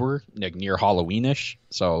October, near Halloween-ish.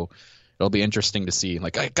 So it'll be interesting to see.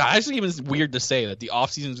 It's even weird to say that the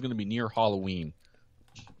offseason is going to be near Halloween.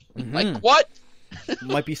 Mm-hmm. What?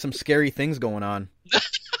 Might be some scary things going on.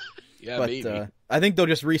 Yeah, but maybe. I think they'll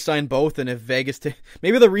just re-sign both, and if Vegas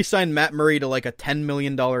maybe they'll re-sign Matt Murray to a $10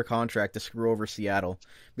 million contract to screw over Seattle.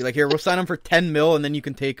 Be like, here, we'll sign him for $10 million, and then you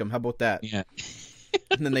can take him. How about that? Yeah.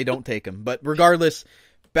 And then they don't take him. But regardless,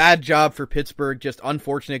 bad job for Pittsburgh. Just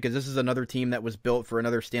unfortunate, because this is another team that was built for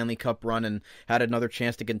another Stanley Cup run and had another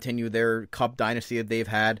chance to continue their Cup dynasty that they've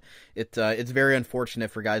had. It's very unfortunate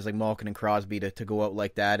for guys like Malkin and Crosby to go out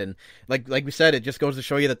like that. And like we said, it just goes to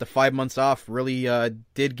show you that the 5 months off really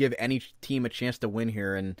did give any team a chance to win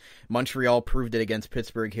here. And Montreal proved it against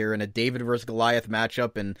Pittsburgh here in a David versus Goliath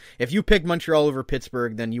matchup. And if you picked Montreal over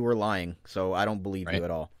Pittsburgh, then you were lying. So I don't believe you at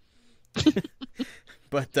all.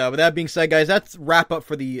 But with that being said, guys, that's wrap up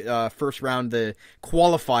for the first round, the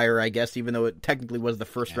qualifier, I guess, even though it technically was the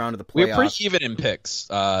first round of the playoffs. We're pretty even in picks.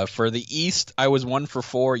 For the East, I was 1 for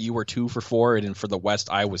 4, you were 2 for 4, and for the West,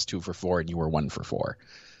 I was 2 for 4, and you were 1 for 4.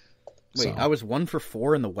 Wait, I was 1 for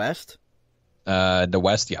 4 in the West? The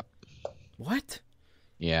West, yep. What?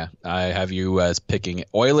 Yeah, I have you as picking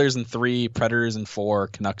Oilers in 3, Predators in 4,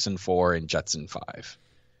 Canucks in 4, and Jets in 5.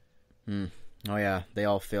 Oh yeah, they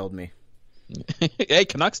all failed me. Hey,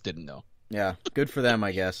 Canucks didn't know. Yeah, good for them,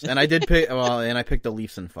 I guess. And I did pick, and I picked the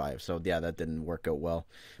Leafs in 5, so yeah, that didn't work out well.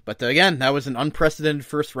 But again, that was an unprecedented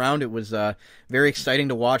first round. It was very exciting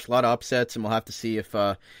to watch, a lot of upsets, and we'll have to see if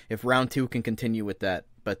round 2 can continue with that.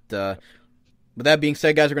 But with that being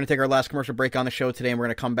said, guys, we're going to take our last commercial break on the show today, and we're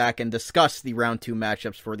going to come back and discuss the round 2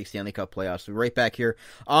 matchups for the Stanley Cup playoffs. We'll be right back here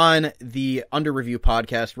on the Under Review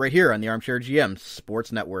podcast, right here on the Armchair GM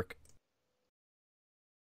Sports Network.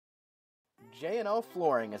 J&L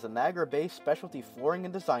Flooring is a Niagara-based specialty flooring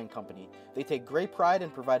and design company. They take great pride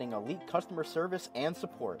in providing elite customer service and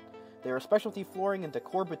support. They are a specialty flooring and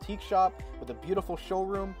decor boutique shop with a beautiful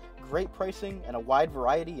showroom, great pricing, and a wide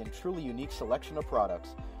variety and truly unique selection of products.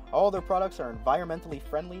 All their products are environmentally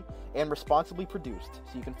friendly and responsibly produced,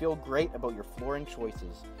 so you can feel great about your flooring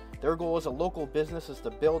choices. Their goal as a local business is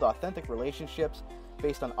to build authentic relationships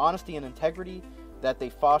based on honesty and integrity that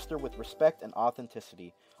they foster with respect and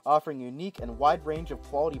authenticity. Offering a unique and wide range of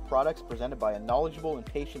quality products presented by a knowledgeable and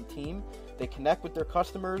patient team, they connect with their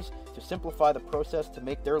customers to simplify the process to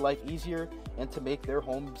make their life easier and to make their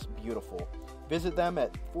homes beautiful. Visit them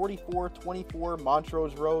at 4424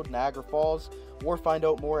 Montrose Road, Niagara Falls, or find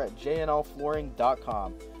out more at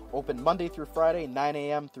jnlflooring.com. Open Monday through Friday, 9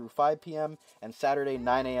 a.m. through 5 p.m., and Saturday,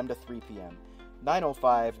 9 a.m. to 3 p.m.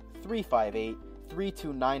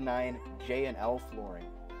 905-358-3299 J&L Flooring.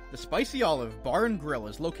 The Spicy Olive Bar and Grill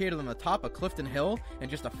is located on the top of Clifton Hill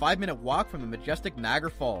and just a 5-minute walk from the majestic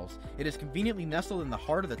Niagara Falls. It is conveniently nestled in the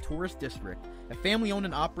heart of the tourist district. A family-owned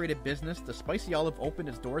and operated business, the Spicy Olive opened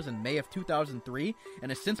its doors in May of 2003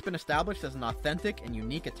 and has since been established as an authentic and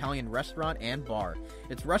unique Italian restaurant and bar.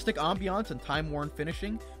 Its rustic ambiance and time-worn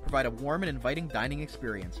finishing provide a warm and inviting dining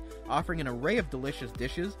experience. Offering an array of delicious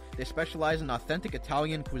dishes, they specialize in authentic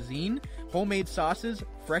Italian cuisine, homemade sauces,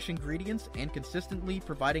 fresh ingredients, and consistently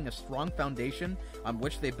providing a strong foundation on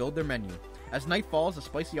which they build their menu. As night falls, the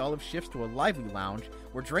Spicy Olive shifts to a lively lounge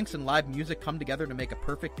where drinks and live music come together to make a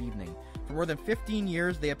perfect evening. For more than 15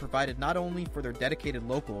 years, they have provided not only for their dedicated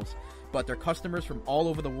locals, but their customers from all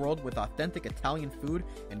over the world with authentic Italian food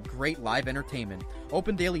and great live entertainment.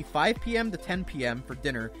 Open daily 5 p.m. to 10 p.m. for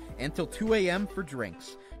dinner and till 2 a.m. for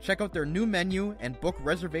drinks. Check out their new menu and book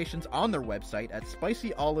reservations on their website at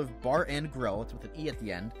Spicy Olive Bar and Grill, it's with an E at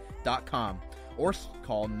the end, .com, or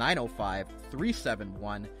call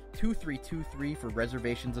 905-371-2323 for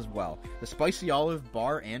reservations as well. The Spicy Olive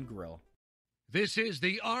Bar and Grill. This is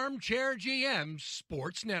the Armchair GM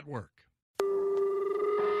Sports Network.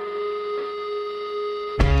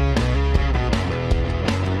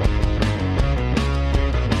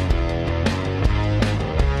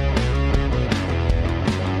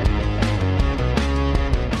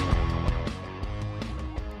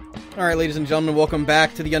 All right, ladies and gentlemen, welcome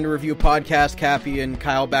back to the Under Review podcast. Cappy and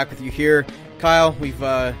Kyle back with you here. Kyle, we've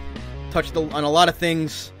touched on a lot of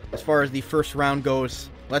things as far as the first round goes.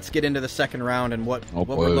 Let's get into the second round and what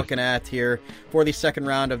we're looking at here for the second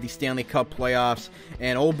round of the Stanley Cup Playoffs.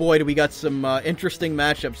 And oh boy, do we got some interesting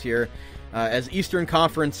matchups here. As Eastern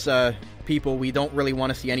Conference people, we don't really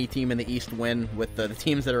want to see any team in the East win with the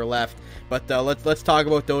teams that are left. But let's talk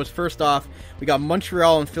about those. First off, we got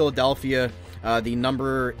Montreal and Philadelphia. The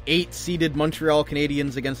number 8 seeded Montreal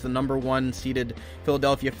Canadiens against the number 1 seeded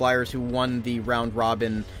Philadelphia Flyers, who won the round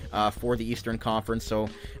robin for the Eastern Conference. So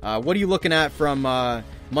what are you looking at from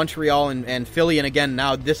Montreal and Philly? And again,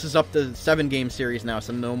 now this is up to 7-game series now,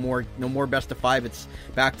 so no more best of 5. It's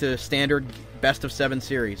back to standard best of 7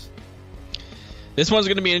 series. This one's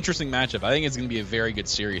going to be an interesting matchup. I think it's going to be a very good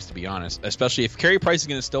series, to be honest, especially if Carey Price is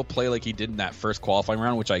going to still play like he did in that first qualifying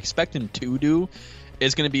round, which I expect him to do.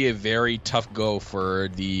 It's going to be a very tough go for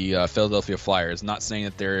the Philadelphia Flyers. Not saying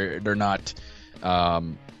that they're not a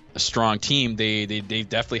strong team. They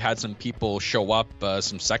definitely had some people show up,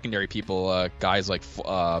 some secondary people, guys like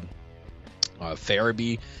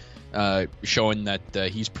Farabee, showing that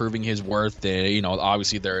he's proving his worth.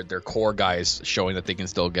 Obviously their core guys showing that they can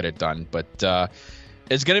still get it done. But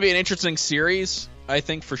it's going to be an interesting series, I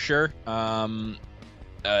think, for sure.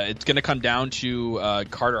 It's going to come down to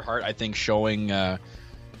Carter Hart, I think, showing that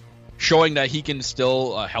he can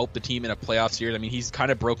still help the team in a playoff series. I mean, he's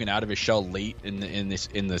kind of broken out of his shell late in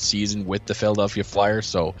the season with the Philadelphia Flyers,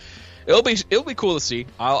 so it'll be cool to see.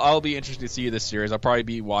 I'll be interested to see this series. I'll probably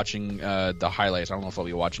be watching the highlights. I don't know if I'll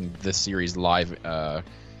be watching this series live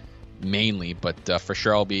mainly, but for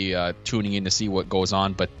sure I'll be tuning in to see what goes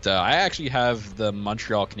on. But I actually have the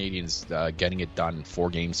Montreal Canadiens getting it done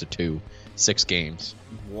 4-2, 6 games.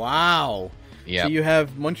 Wow. Yeah. So you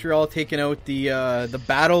have Montreal taking out the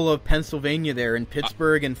Battle of Pennsylvania there in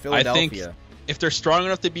Pittsburgh and Philadelphia. I think if they're strong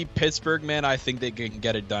enough to beat Pittsburgh, man, I think they can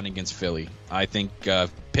get it done against Philly. I think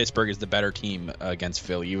Pittsburgh is the better team against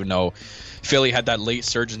Philly, even though Philly had that late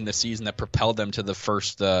surge in the season that propelled them to the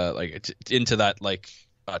first into that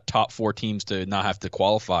top 4 teams to not have to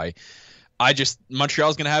qualify.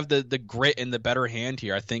 Montreal's going to have the grit and the better hand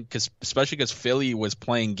here, I think, especially because Philly was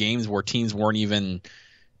playing games where teams weren't even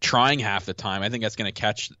trying half the time. I think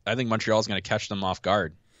Montreal's going to catch them off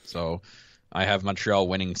guard. So I have Montreal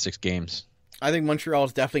winning 6 games. I think Montreal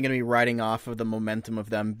is definitely going to be riding off of the momentum of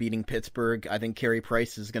them beating Pittsburgh. I think Carey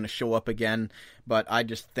Price is going to show up again, but I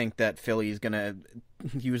just think that Philly is going to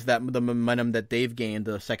use the momentum that they've gained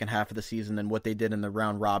the second half of the season and what they did in the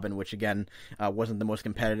round robin, which again wasn't the most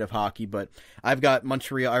competitive hockey. But I've got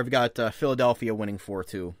Philadelphia winning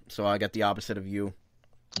 4-2, so I got the opposite of you.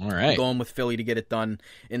 All right. I'm going with Philly to get it done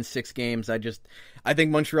in 6 games. I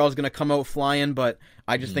think Montreal is going to come out flying, but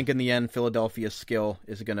I just think in the end Philadelphia's skill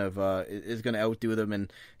is going to outdo them,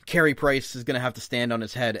 and Carey Price is going to have to stand on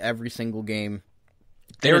his head every single game.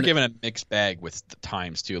 They were given a mixed bag with the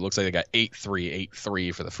times, too. It looks like they got 8-3,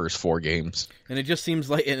 8-3 for the first 4 games. And it just seems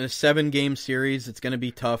like in a 7-game series, it's going to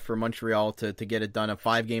be tough for Montreal to get it done. A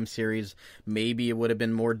 5-game series, maybe it would have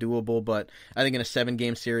been more doable, but I think in a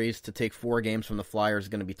 7-game series, to take 4 games from the Flyers is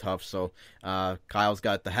going to be tough. So Kyle's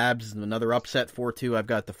got the Habs, another upset 4-2. I've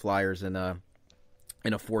got the Flyers in a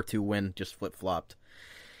 4-2 win, just flip-flopped.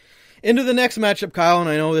 Into the next matchup, Kyle, and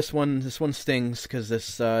I know this one stings because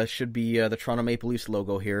this should be the Toronto Maple Leafs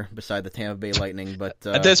logo here beside the Tampa Bay Lightning. But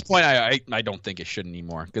at this point, I don't think it should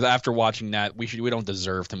anymore, because after watching that, we don't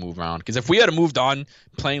deserve to move around. Because if we had moved on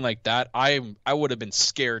playing like that, I would have been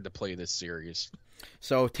scared to play this series.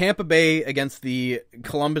 So Tampa Bay against the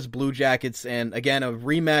Columbus Blue Jackets, and again, a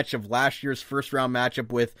rematch of last year's first-round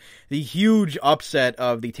matchup with the huge upset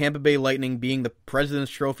of the Tampa Bay Lightning being the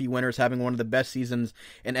President's Trophy winners, having one of the best seasons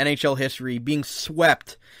in NHL history, being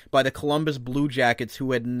swept by the Columbus Blue Jackets,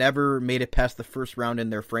 who had never made it past the first round in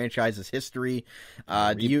their franchise's history.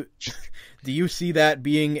 Do you see that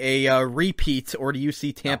being a repeat, or do you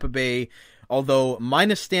see Tampa Bay, although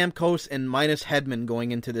minus Stamkos and minus Hedman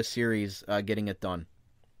going into this series, getting it done?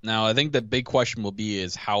 Now, I think the big question will be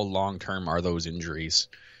is how long-term are those injuries?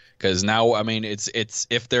 Because now, I mean, it's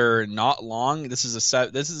if they're not long, this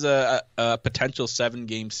is a potential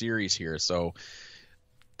 7-game series here. So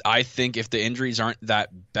I think if the injuries aren't that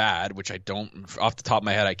bad, which I don't, off the top of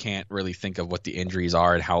my head, I can't really think of what the injuries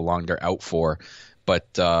are and how long they're out for.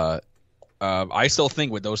 But I still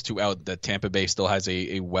think with those two out, that Tampa Bay still has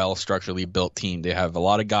a well structurally built team. They have a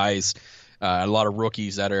lot of guys. A lot of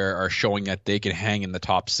rookies that are showing that they can hang in the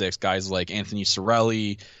top 6. Guys like Anthony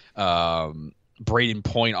Cirelli, Braden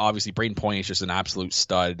Point. Obviously, Braden Point is just an absolute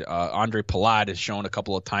stud. Andre Palat has shown a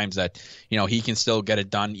couple of times that he can still get it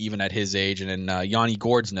done even at his age. And then Yanni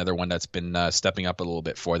Gourde's another one that's been stepping up a little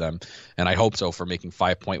bit for them. And I hope so, for making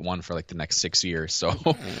 5.1 for like the next 6 years.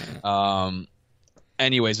 So,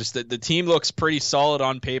 anyways, just the team looks pretty solid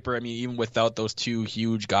on paper. I mean, even without those two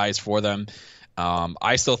huge guys for them.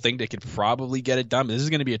 I still think they could probably get it done. But this is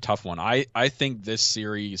going to be a tough one. I think this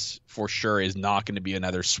series for sure is not going to be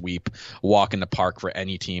another sweep, walk in the park for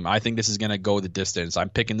any team. I think this is going to go the distance. I'm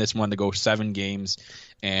picking this one to go 7 games,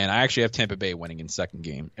 and I actually have Tampa Bay winning in 7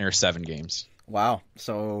 games. Wow.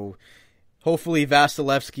 So hopefully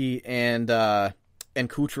Vasilevsky and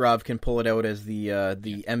Kucherov can pull it out as the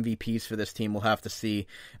MVPs for this team. We'll have to see.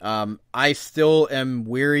 I still am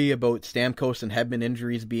weary about Stamkos and Hedman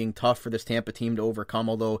injuries being tough for this Tampa team to overcome,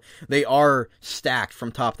 although they are stacked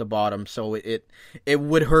from top to bottom, so it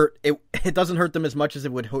would hurt. It doesn't hurt them as much as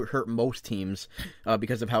it would hurt most teams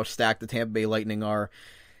because of how stacked the Tampa Bay Lightning are.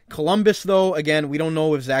 Columbus, though, again, we don't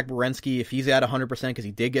know if Zach Werenski, if he's at 100%, because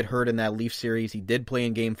he did get hurt in that Leaf series. He did play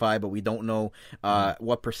in Game 5, but we don't know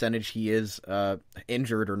what percentage he is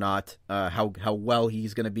injured or not, how well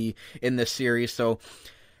he's going to be in this series. So,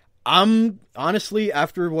 honestly,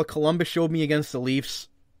 after what Columbus showed me against the Leafs,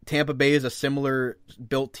 Tampa Bay is a similar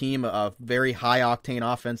built team, a very high-octane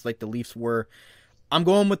offense like the Leafs were. I'm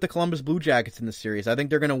going with the Columbus Blue Jackets in this series. I think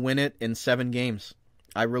they're going to win it in 7 games.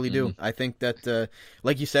 I really do. I think that,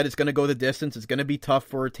 like you said, it's going to go the distance. It's going to be tough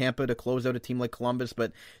for Tampa to close out a team like Columbus,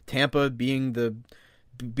 but Tampa being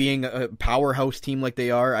a powerhouse team like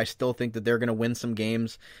they are, I still think that they're going to win some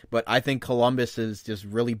games. But I think Columbus is just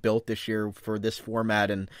really built this year for this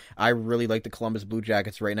format, and I really like the Columbus Blue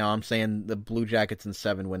Jackets right now. I'm saying the Blue Jackets in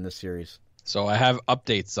 7 win this series. So I have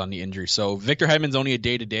updates on the injury. So Victor Hedman's only a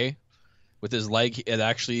day-to-day. With his leg, it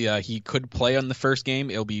actually he could play on the first game.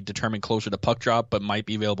 It'll be determined closer to puck drop, but might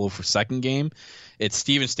be available for second game. It's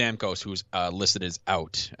Steven Stamkos who's listed as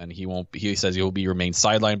out, and he won't. He says he will remain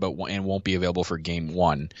sidelined, and won't be available for game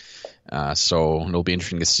 1. So it'll be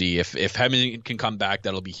interesting to see if Hedman can come back.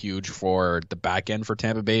 That'll be huge for the back end for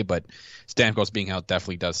Tampa Bay. But Stamkos being out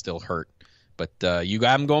definitely does still hurt. But you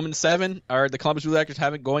got him going in 7, or the Columbus Blue Jackets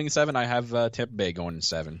have it going in 7. I have Tampa Bay going in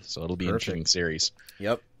 7, so it'll be an interesting series.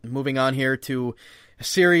 Yep. Moving on here to a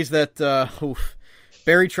series that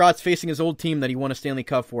Barry Trotz facing his old team that he won a Stanley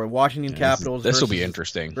Cup for, Washington Capitals. This will be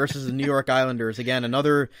interesting. Versus the New York Islanders. Again,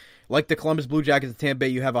 another, like the Columbus Blue Jackets at Tampa Bay,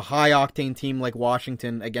 you have a high-octane team like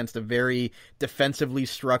Washington against a very defensively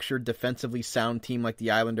structured, defensively sound team like the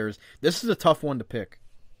Islanders. This is a tough one to pick.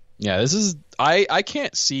 Yeah, this is – I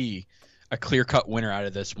can't see a clear-cut winner out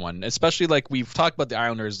of this one, especially like we've talked about the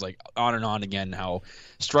Islanders like on and on again, how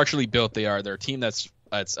structurally built they are. They're a team that's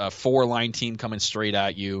a 4-line team coming straight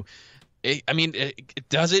at you.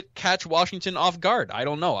 Does it catch Washington off guard? I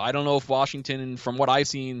don't know. I don't know if Washington, from what I've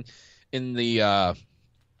seen in the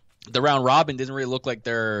round robin, doesn't really look like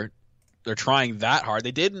they're trying that hard.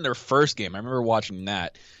 They did in their first game. I remember watching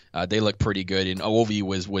that. They looked pretty good, and Ovi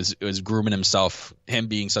was grooming himself. Him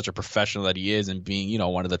being such a professional that he is, and being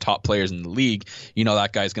one of the top players in the league,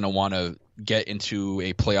 that guy's going to want to get into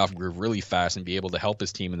a playoff groove really fast and be able to help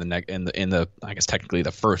his team in the I guess technically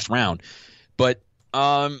the first round. But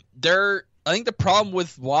I think the problem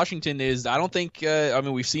with Washington is I don't think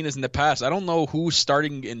we've seen this in the past. I don't know who's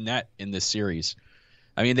starting in net in this series.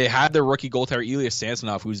 I mean, they had their rookie goaltender, Ilya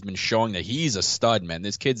Samsonov, who's been showing that he's a stud, man.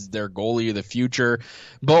 This kid's their goalie of the future.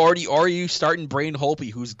 But are you starting Braden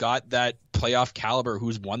Holtby, who's got that playoff caliber,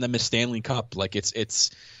 who's won them a Stanley Cup? Like,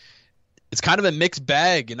 it's kind of a mixed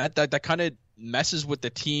bag, and that kind of messes with the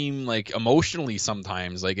team like emotionally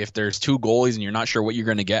sometimes. Like if there's two goalies and you're not sure what you're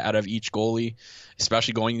going to get out of each goalie,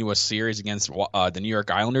 especially going into a series against the New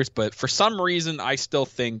York Islanders. But for some reason, I still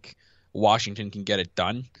think Washington can get it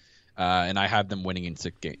done, and I have them winning in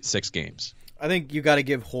 6 games. I think you got to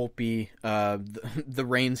give Holtby the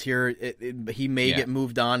reins here. He may get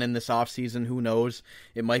moved on in this offseason. Who knows?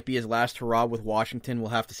 It might be his last hurrah with Washington.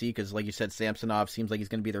 We'll have to see because, like you said, Samsonov seems like he's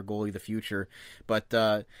going to be their goalie of the future.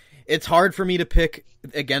 But it's hard for me to pick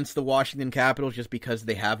against the Washington Capitals just because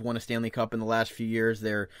they have won a Stanley Cup in the last few years.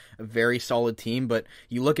 They're a very solid team. But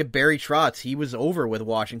you look at Barry Trotz. He was over with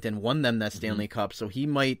Washington, won them that Stanley Cup. So he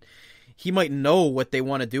might know what they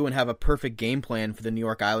want to do and have a perfect game plan for the New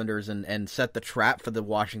York Islanders and set the trap for the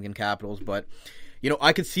Washington Capitals. But,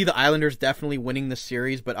 I could see the Islanders definitely winning this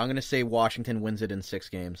series, but I'm going to say Washington wins it in 6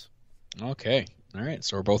 games. Okay. All right.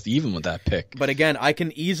 So we're both even with that pick. But again, I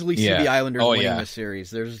can easily see the Islanders winning this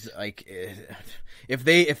series. There's if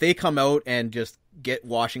they come out and just get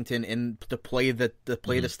Washington in to play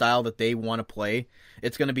the style that they want to play,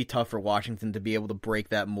 it's going to be tough for Washington to be able to break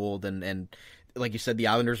that mold and like you said, the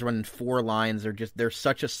Islanders running 4 lines. They're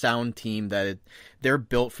such a sound team that they're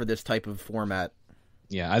built for this type of format.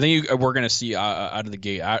 Yeah, I think we're going to see out of the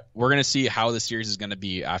gate. We're going to see how the series is going to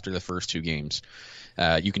be after the first 2 games.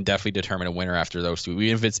 You can definitely determine a winner after those 2.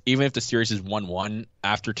 Even if the series is 1-1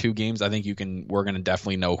 after 2 games, I think we're going to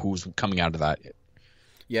definitely know who's coming out of that.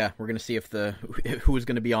 Yeah, we're going to see who is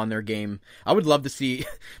going to be on their game. I would love to see,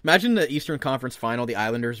 imagine the Eastern Conference Final, the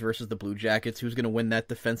Islanders versus the Blue Jackets. Who's going to win that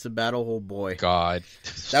defensive battle? Oh, boy. God.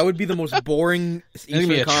 That would be the most boring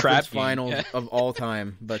Eastern Conference Final of all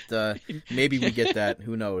time. But maybe we get that.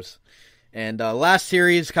 Who knows? And last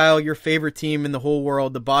series, Kyle, your favorite team in the whole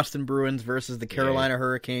world, the Boston Bruins versus the Carolina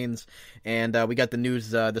Hurricanes. And we got the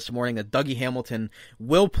news this morning that Dougie Hamilton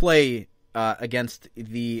will play against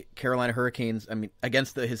the Carolina Hurricanes,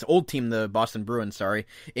 against his old team, the Boston Bruins,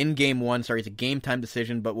 in Game 1. It's a game-time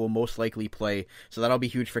decision, but will most likely play. So that'll be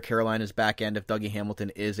huge for Carolina's back end if Dougie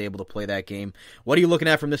Hamilton is able to play that game. What are you looking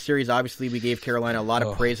at from this series? Obviously, we gave Carolina a lot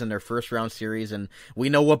of praise in their first-round series, and we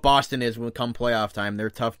know what Boston is when it comes playoff time. They're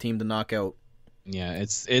a tough team to knock out. Yeah,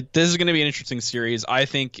 this is going to be an interesting series. I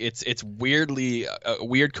think it's weirdly a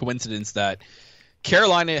weird coincidence that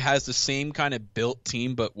Carolina has the same kind of built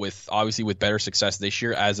team, but with better success this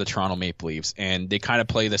year as the Toronto Maple Leafs, and they kind of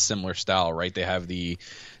play the similar style, right? They have the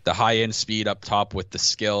high end speed up top with the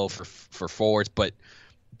skill for forwards, but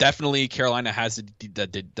definitely Carolina has the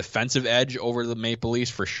defensive edge over the Maple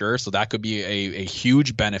Leafs for sure. So that could be a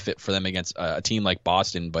huge benefit for them against a team like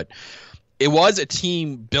Boston, but it was a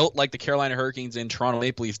team built like the Carolina Hurricanes and Toronto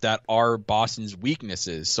Maple Leafs that are Boston's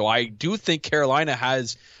weaknesses. So I do think Carolina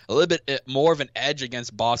has a little bit more of an edge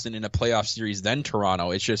against Boston in a playoff series than Toronto.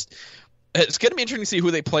 It's going to be interesting to see who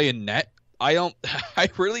they play in net. I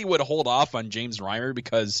really would hold off on James Reimer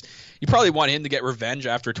because you probably want him to get revenge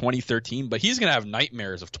after 2013, but he's going to have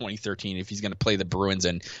nightmares of 2013 if he's going to play the Bruins,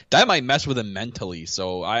 and that might mess with him mentally.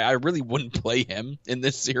 So I really wouldn't play him in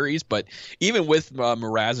this series. But even with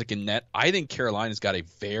Mrazek in net, I think Carolina's got a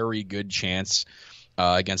very good chance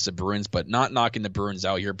against the Bruins, but not knocking the Bruins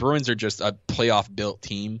out here. Bruins are just a playoff-built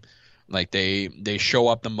team. Like they show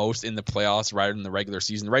up the most in the playoffs rather than the regular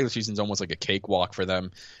season. The regular season is almost like a cakewalk for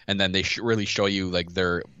them, and then they really show you like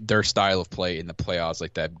their style of play in the playoffs,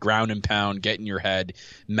 like that ground and pound, get in your head,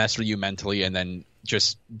 mess with you mentally, and then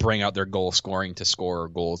just bring out their goal scoring to score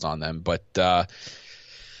goals on them. But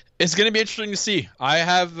it's going to be interesting to see. I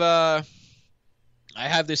have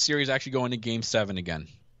this series actually going to Game 7 again.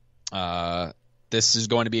 This is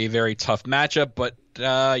going to be a very tough matchup, but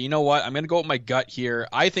you know what? I'm going to go with my gut here.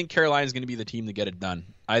 I think Carolina is going to be the team to get it done.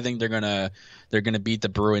 I think they're gonna beat the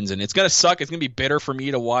Bruins, and it's going to suck. It's going to be bitter for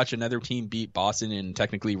me to watch another team beat Boston in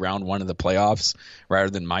technically round 1 of the playoffs rather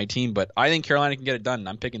than my team, but I think Carolina can get it done.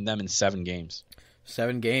 I'm picking them in 7 games.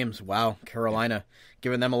 7 games. Wow. Carolina.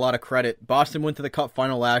 Giving them a lot of credit. Boston went to the Cup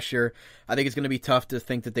final last year. I think it's going to be tough to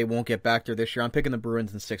think that they won't get back there this year. I'm picking the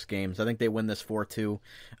Bruins in 6 games. I think they win this 4-2.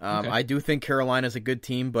 Okay. I do think Carolina's a good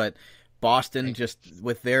team, but Boston, just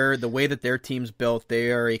with the way that their team's built,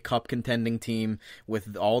 they are a cup contending team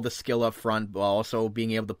with all the skill up front, while also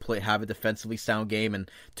being able to have a defensively sound game.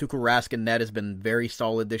 And Tuukka Rask in net has been very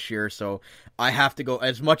solid this year. So I have to go.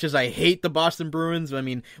 As much as I hate the Boston Bruins,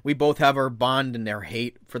 we both have our bond and our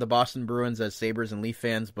hate for the Boston Bruins as Sabres and Leaf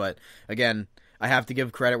fans. But again, I have to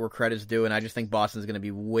give credit where credit's due, and I just think Boston's going to be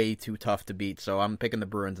way too tough to beat. So I'm picking the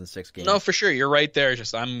Bruins in 6 games. No, for sure, you're right there.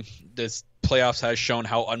 This playoffs has shown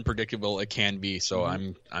how unpredictable it can be, so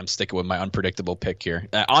I'm sticking with my unpredictable pick here.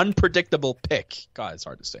 Unpredictable pick. God, it's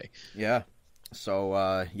hard to say. Yeah.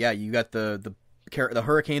 So you got the the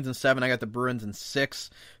Hurricanes in 7. I got the Bruins in 6.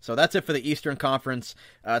 So that's it for the Eastern Conference.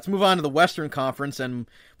 Let's move on to the Western Conference, and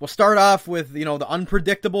we'll start off with, the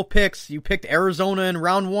unpredictable picks. You picked Arizona in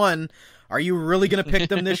round 1. Are you really going to pick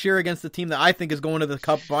them this year against the team that I think is going to the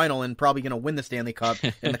Cup final and probably going to win the Stanley Cup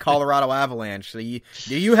in the Colorado Avalanche? So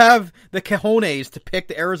do you have the cojones to pick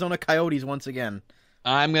the Arizona Coyotes once again?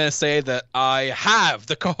 I'm going to say that I have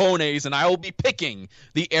the cojones, and I will be picking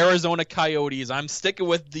the Arizona Coyotes. I'm sticking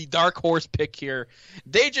with the dark horse pick here.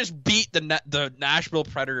 They just beat the Nashville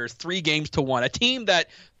Predators 3-1, a team that,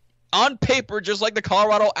 on paper, just like the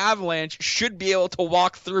Colorado Avalanche, should be able to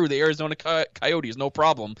walk through the Arizona Coyotes, no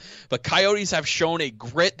problem. But Coyotes have shown a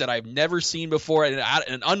grit that I've never seen before, and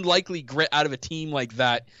an unlikely grit out of a team like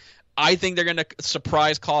that. I think they're going to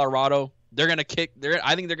surprise Colorado. They're going to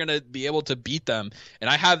I think they're going to be able to beat them. And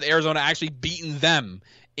I have Arizona actually beating them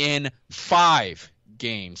in 5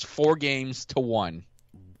 games, 4-1.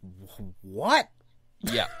 What?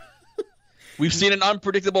 Yeah. We've seen an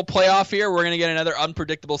unpredictable playoff here. We're going to get another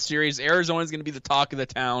unpredictable series. Arizona's going to be the talk of the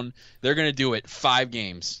town. They're going to do it. 5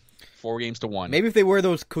 games. 4-1. Maybe if they wear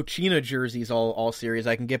those Cochina jerseys all series,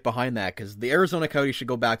 I can get behind that, because the Arizona Coyotes should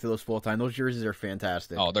go back to those full-time. Those jerseys are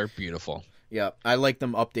fantastic. Oh, they're beautiful. Yeah, I like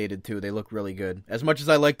them updated, too. They look really good. As much as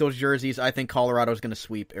I like those jerseys, I think Colorado's going to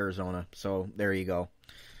sweep Arizona. So, there you go.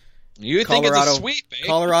 You think it's a sweep, eh?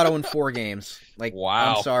 Colorado in 4 games.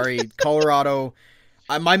 Wow. I'm sorry. Colorado...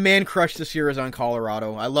 my man crush this year is on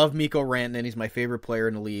Colorado. I love Mikko Rantanen. He's my favorite player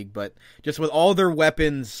in the league. But just with all their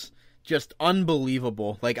weapons, just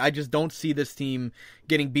unbelievable. I just don't see this team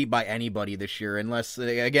getting beat by anybody this year. Unless,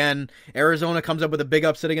 again, Arizona comes up with a big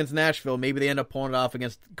upset against Nashville. Maybe they end up pulling it off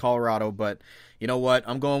against Colorado. But you know what?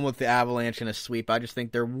 I'm going with the Avalanche in a sweep. I just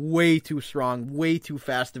think they're way too strong, way too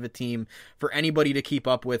fast of a team for anybody to keep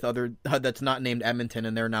up with that's not named Edmonton,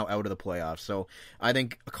 and they're now out of the playoffs. So I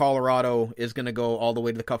think Colorado is going to go all the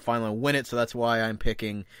way to the Cup final and win it, so that's why I'm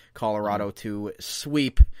picking Colorado to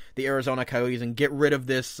sweep the Arizona Coyotes and get rid of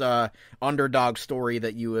this underdog story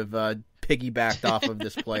that you have piggybacked off of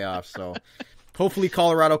this playoff. So hopefully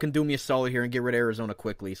Colorado can do me a solid here and get rid of Arizona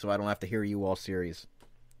quickly so I don't have to hear you all series.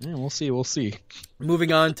 Yeah, we'll see. We'll see.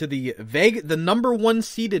 Moving on to the number 1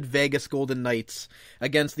 seeded Vegas Golden Knights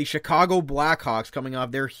against the Chicago Blackhawks, coming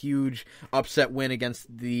off their huge upset win against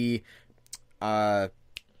the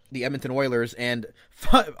Edmonton Oilers. And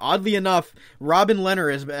oddly enough, Robin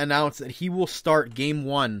Lehner has announced that he will start Game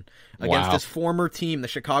 1 against his former team, the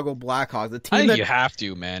Chicago Blackhawks. The team I think you have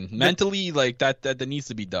to, man. Mentally, that needs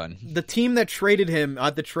to be done. The team that traded him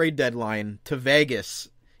at the trade deadline to Vegas.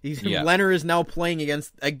 Lehner is now playing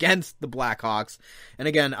against the Blackhawks. And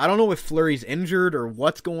again, I don't know if Fleury's injured or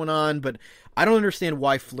what's going on, but I don't understand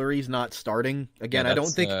why Fleury's not starting. Again, I don't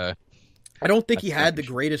think he had the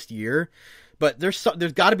greatest year, but there's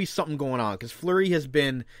got to be something going on, because Fleury has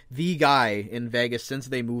been the guy in Vegas since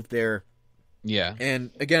they moved there. Yeah. And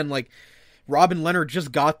again, Robin Lehner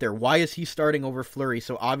just got there. Why is he starting over Fleury?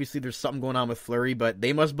 So obviously there's something going on with Fleury, but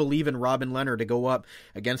they must believe in Robin Lehner to go up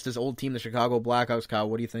against his old team, the Chicago Blackhawks. Kyle,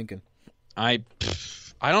 what are you thinking? I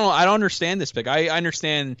don't understand this pick. I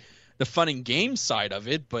understand the fun and games side of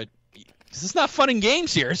it, but this is not fun and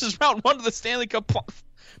games here. This is round 1 of the Stanley Cup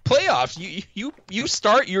playoffs. You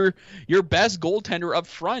start your best goaltender up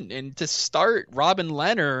front, and to start Robin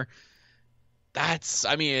Lehner, it's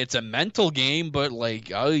a mental game, but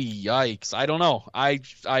yikes. I don't know. I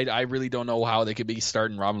really don't know how they could be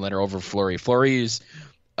starting Robin Lehner over Fleury. Fleury is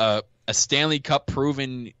a Stanley Cup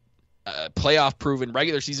proven, playoff proven,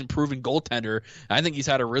 regular season proven goaltender. I think he's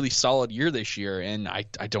had a really solid year this year, and I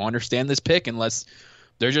don't understand this pick unless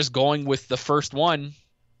they're just going with the first one,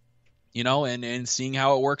 and seeing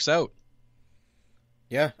how it works out.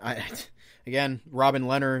 Yeah, Again, Robin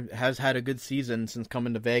Lehner has had a good season since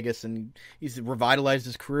coming to Vegas, and he's revitalized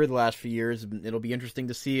his career the last few years. It'll be interesting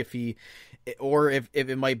to see if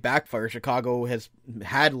it might backfire. Chicago has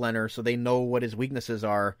had Lehner, so they know what his weaknesses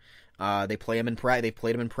are. They played him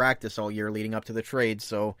in practice all year leading up to the trade.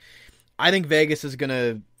 So I think Vegas is going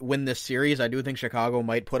to win this series. I do think Chicago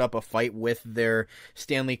might put up a fight with their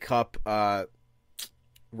Stanley Cup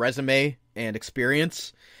resume and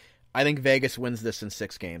experience. I think Vegas wins this in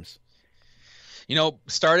 6 games.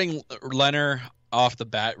 Starting Lehner off the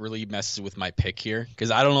bat really messes with my pick here,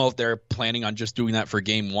 because I don't know if they're planning on just doing that for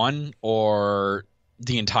Game 1 or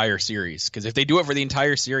the entire series. Because if they do it for the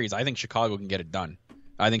entire series, I think Chicago can get it done.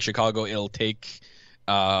 I think Chicago, it'll take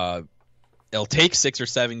 6 or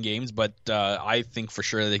 7 games, but I think for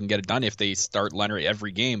sure they can get it done if they start Lehner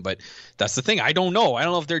every game. But that's the thing. I don't know. I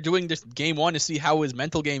don't know if they're doing this Game 1 to see how his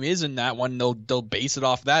mental game is in that one. They'll base it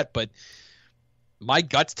off that, but My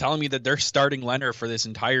gut's telling me that they're starting Leonard for this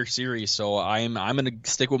entire series, so I'm going to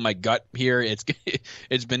stick with my gut here.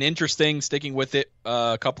 It's been interesting sticking with it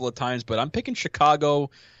a couple of times, but I'm picking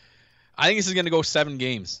Chicago. I think this is going to go 7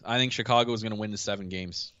 games. I think Chicago is going to win the 7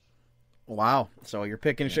 games. Wow. So you're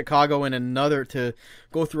picking Chicago in another to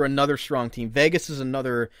go through another strong team. Vegas is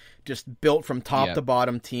another just built from top to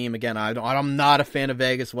bottom team. Again, I'm not a fan of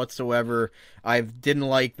Vegas whatsoever. I didn't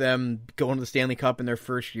like them going to the Stanley Cup in their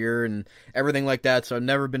first year and everything like that, so I've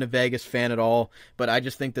never been a Vegas fan at all. But I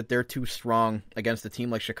just think that they're too strong against a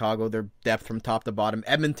team like Chicago. Their depth from top to bottom.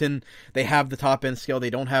 Edmonton, they have the top-end skill.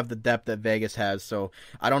 They don't have the depth that Vegas has, so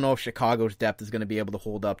I don't know if Chicago's depth is going to be able to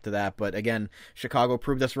hold up to that. But again, Chicago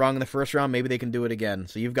proved us wrong in the first round. Maybe they can do it again.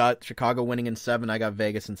 So you've got Chicago winning in 7. I got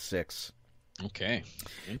Vegas in 6. Okay.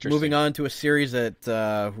 Interesting. Moving on to a series that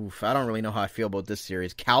I don't really know how I feel about this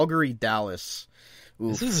series. Calgary-Dallas.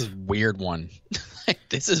 This is a weird one.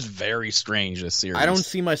 This is very strange, this series. I don't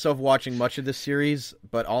see myself watching much of this series,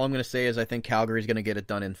 but all I'm going to say is I think Calgary's going to get it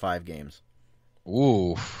done in 5 games.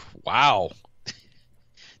 Ooh, wow.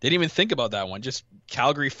 Didn't even think about that one. Just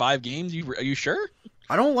Calgary 5 games? Are you sure?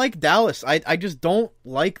 I don't like Dallas. I just don't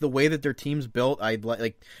like the way that their team's built.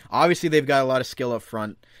 Obviously they've got a lot of skill up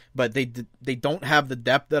front, but they don't have the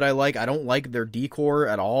depth that I like. I don't like their decor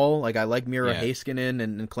at all. Like I like Mira Heiskanen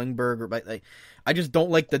and Klingberg, but I just don't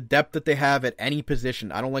like the depth that they have at any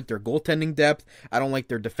position. I don't like their goaltending depth. I don't like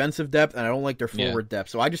their defensive depth, and I don't like their forward depth.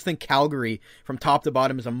 So I just think Calgary, from top to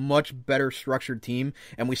bottom, is a much better structured team.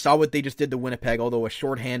 And we saw what they just did to Winnipeg, although a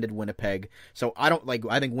shorthanded Winnipeg. So I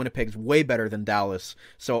think Winnipeg's way better than Dallas.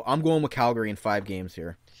 So I'm going with Calgary in 5 games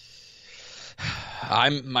here.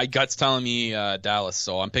 My gut's telling me Dallas,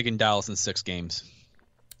 so I'm picking Dallas in 6 games.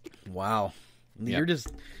 Wow, you're just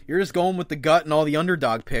going with the gut and all the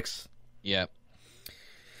underdog picks. Yeah.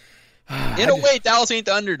 In a way, Dallas ain't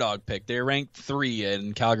the underdog pick. They're ranked 3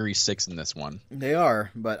 and Calgary's 6 in this one. They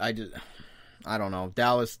are, but I don't know.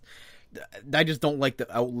 Dallas, I just don't like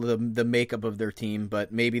the makeup of their team,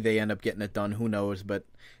 but maybe they end up getting it done. Who knows? But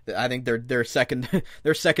I think their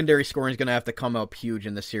secondary scoring is going to have to come up huge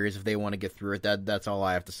in the series if they want to get through it. That's all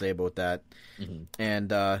I have to say about that. Mm-hmm. And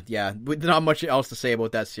not much else to say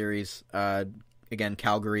about that series. Again,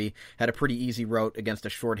 Calgary had a pretty easy route against a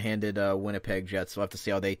shorthanded Winnipeg Jets, so we'll have to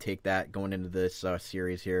see how they take that going into this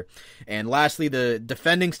series here. And lastly, the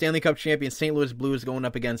defending Stanley Cup champion St. Louis Blues going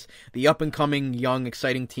up against the up-and-coming, young,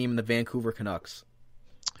 exciting team, the Vancouver Canucks.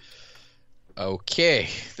 Okay,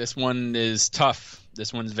 this one is tough.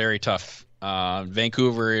 This one's very tough.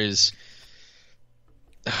 Vancouver is...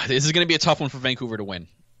 This is going to be a tough one for Vancouver to win.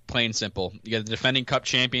 Plain and simple. You got the defending Cup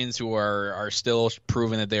champions who are still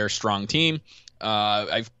proving that they're a strong team.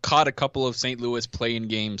 I've caught a couple of St. Louis play-in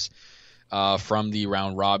games from the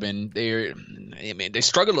round robin. They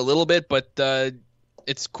struggled a little bit, but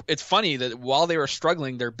it's funny that while they were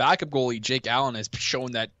struggling, their backup goalie Jake Allen has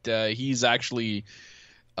shown that he's actually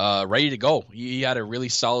ready to go. He had a really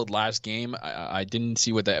solid last game. I didn't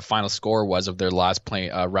see what the final score was of their last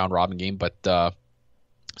round robin game, but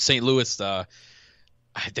St. Louis.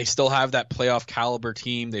 They still have that playoff caliber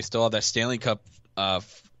team. They still have that Stanley Cup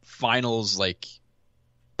finals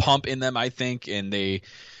pump in them, I think, and they're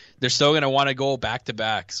still going to want to go back to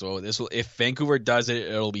back. So if Vancouver does it,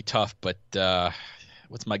 it'll be tough. But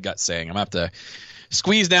what's my gut saying? I'm gonna have to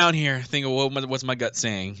squeeze down here. Think of what's my gut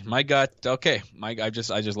saying. My gut, okay. I just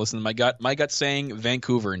listened to my gut. My gut saying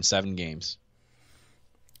Vancouver in 7 games.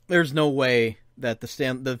 There's no way that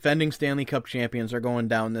the defending Stanley Cup champions are going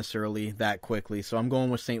down this early that quickly. So I'm going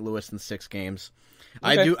with St. Louis in 6 games.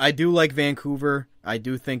 Okay. I do like Vancouver. I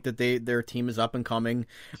do think that their team is up and coming.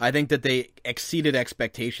 I think that they exceeded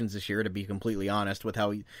expectations this year, to be completely honest, with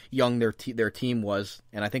how young their team was.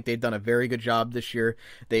 And I think they've done a very good job this year.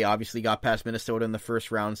 They obviously got past Minnesota in the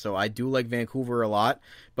first round, so I do like Vancouver a lot.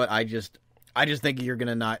 But I just think you're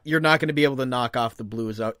not going to be able to knock off the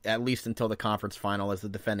Blues out, at least until the conference final as the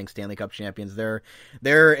defending Stanley Cup champions. They're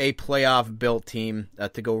a playoff built team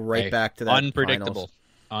to go back to that unpredictable. Finals. Unpredictable. Yeah.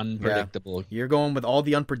 Unpredictable. Yeah, you're going with all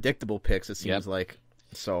the unpredictable picks, it seems like.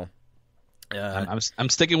 So, Kyle, Kyle, Kyle's got Vancouver in 7 over the Stanley Cup finals. Stanley Cup playoffs. Unpredictable. Unpredictable. I'm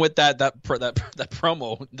sticking with that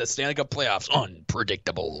promo. The Stanley Cup playoffs.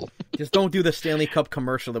 Unpredictable. Just don't do the Stanley Cup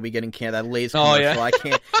commercial that we get in Canada. That Lay's commercial. Oh,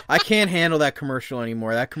 yeah. I can't handle that commercial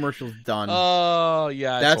anymore. That commercial's done. Oh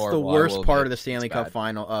yeah, that's the worst part of the Stanley Cup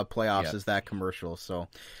final playoffs is that commercial. So,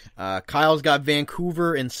 Kyle's got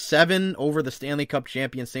Vancouver in 7 over the Stanley Cup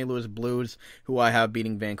champion St. Louis Blues, who I have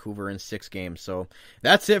beating Vancouver in 6 games. So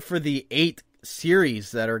that's it for the 8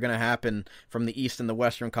 series that are going to happen from the East and the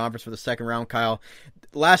Western Conference for the second round. Kyle,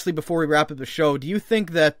 lastly, before we wrap up the show, do you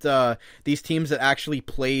think that these teams that actually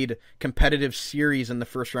played competitive series in the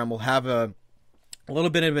first round will have a a little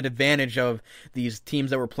bit of an advantage of these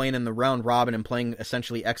teams that were playing in the round robin and playing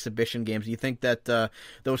essentially exhibition games. Do you think that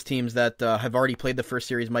those teams that have already played the first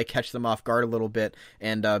series might catch them off guard a little bit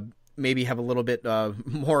and maybe have a little bit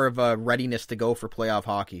more of a readiness to go for playoff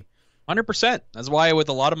hockey? 100%. That's why with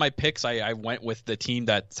a lot of my picks, I went with the team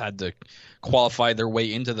that's had to qualify their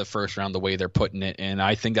way into the first round the way they're putting it. And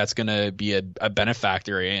I think that's going to be a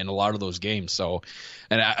benefactor in a lot of those games. So,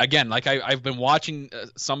 and again, like I've been watching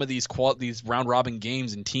some of these round robin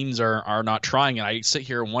games, and teams are not trying. And I sit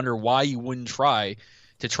here and wonder why you wouldn't try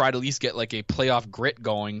to at least get like a playoff grit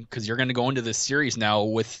going, because you're going to go into this series now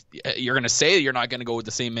with, you're going to say that you're not going to go with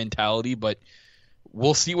the same mentality, but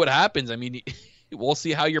we'll see what happens. I mean, we'll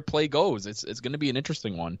see how your play goes. It's going to be an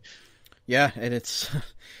interesting one. Yeah, and it's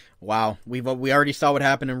wow. We already saw what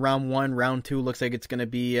happened in round 1. Round 2 looks like it's going to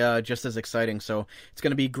be just as exciting. So it's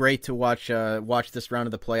going to be great to watch this round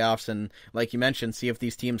of the playoffs, and like you mentioned, see if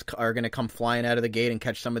these teams are going to come flying out of the gate and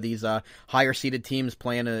catch some of these higher seeded teams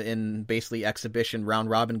playing in basically exhibition round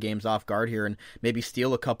robin games off guard here, and maybe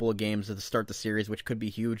steal a couple of games to start the series, which could be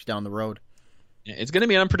huge down the road. It's going to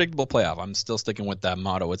be an unpredictable playoff. I'm still sticking with that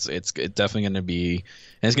motto. It's definitely going to be,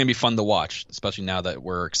 and it's going to be fun to watch, especially now that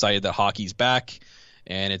we're excited that hockey's back,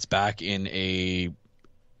 and it's back in a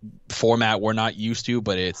format we're not used to,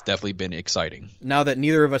 but it's definitely been exciting. Now that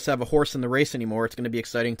neither of us have a horse in the race anymore, it's going to be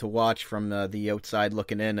exciting to watch from the outside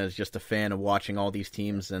looking in as just a fan of watching all these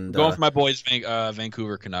teams. And going for my boys,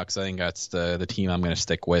 Vancouver Canucks. I think that's the team I'm going to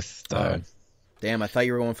stick with. Damn, I thought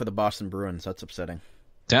you were going for the Boston Bruins. That's upsetting.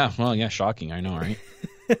 Yeah, well, yeah, shocking. I know, right?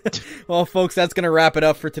 Well, folks, that's going to wrap it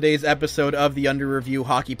up for today's episode of the Under Review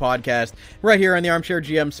Hockey Podcast, right here on the Armchair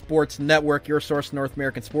GM Sports Network, your source for North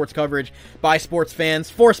American sports coverage by sports fans,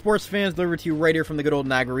 for sports fans, delivered to you right here from the good old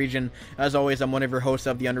Niagara region. As always, I'm one of your hosts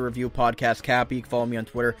of the Under Review Podcast, Cappy. You can follow me on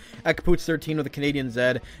Twitter at Caputs13 with a Canadian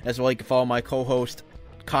Z. As well, you can follow my co-host,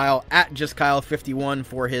 Kyle, at JustKyle51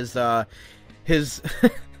 for his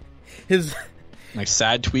like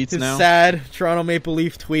sad tweets now? Sad Toronto Maple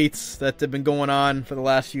Leaf tweets that have been going on for the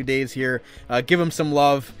last few days here. Give him some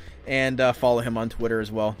love and follow him on Twitter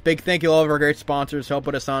as well. Big thank you to all of our great sponsors who help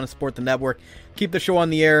put us on and support the network. Keep the show on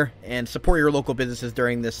the air and support your local businesses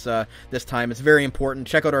during this time. It's very important.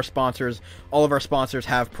 Check out our sponsors. All of our sponsors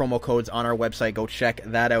have promo codes on our website. Go check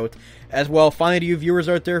that out. As well, finally to you viewers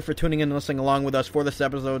out there for tuning in and listening along with us for this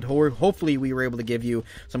episode. Hopefully we were able to give you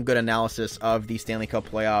some good analysis of the Stanley Cup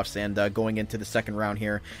playoffs and going into the second round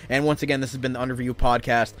here. And once again, this has been the Under Review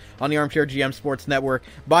Podcast on the Armchair GM Sports Network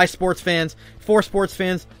by sports fans, for sports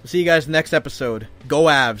fans. We'll see you guys next episode. Go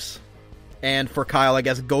Avs. And for Kyle, I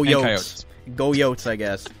guess, go Yotes. Go Yotes, I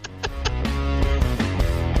guess.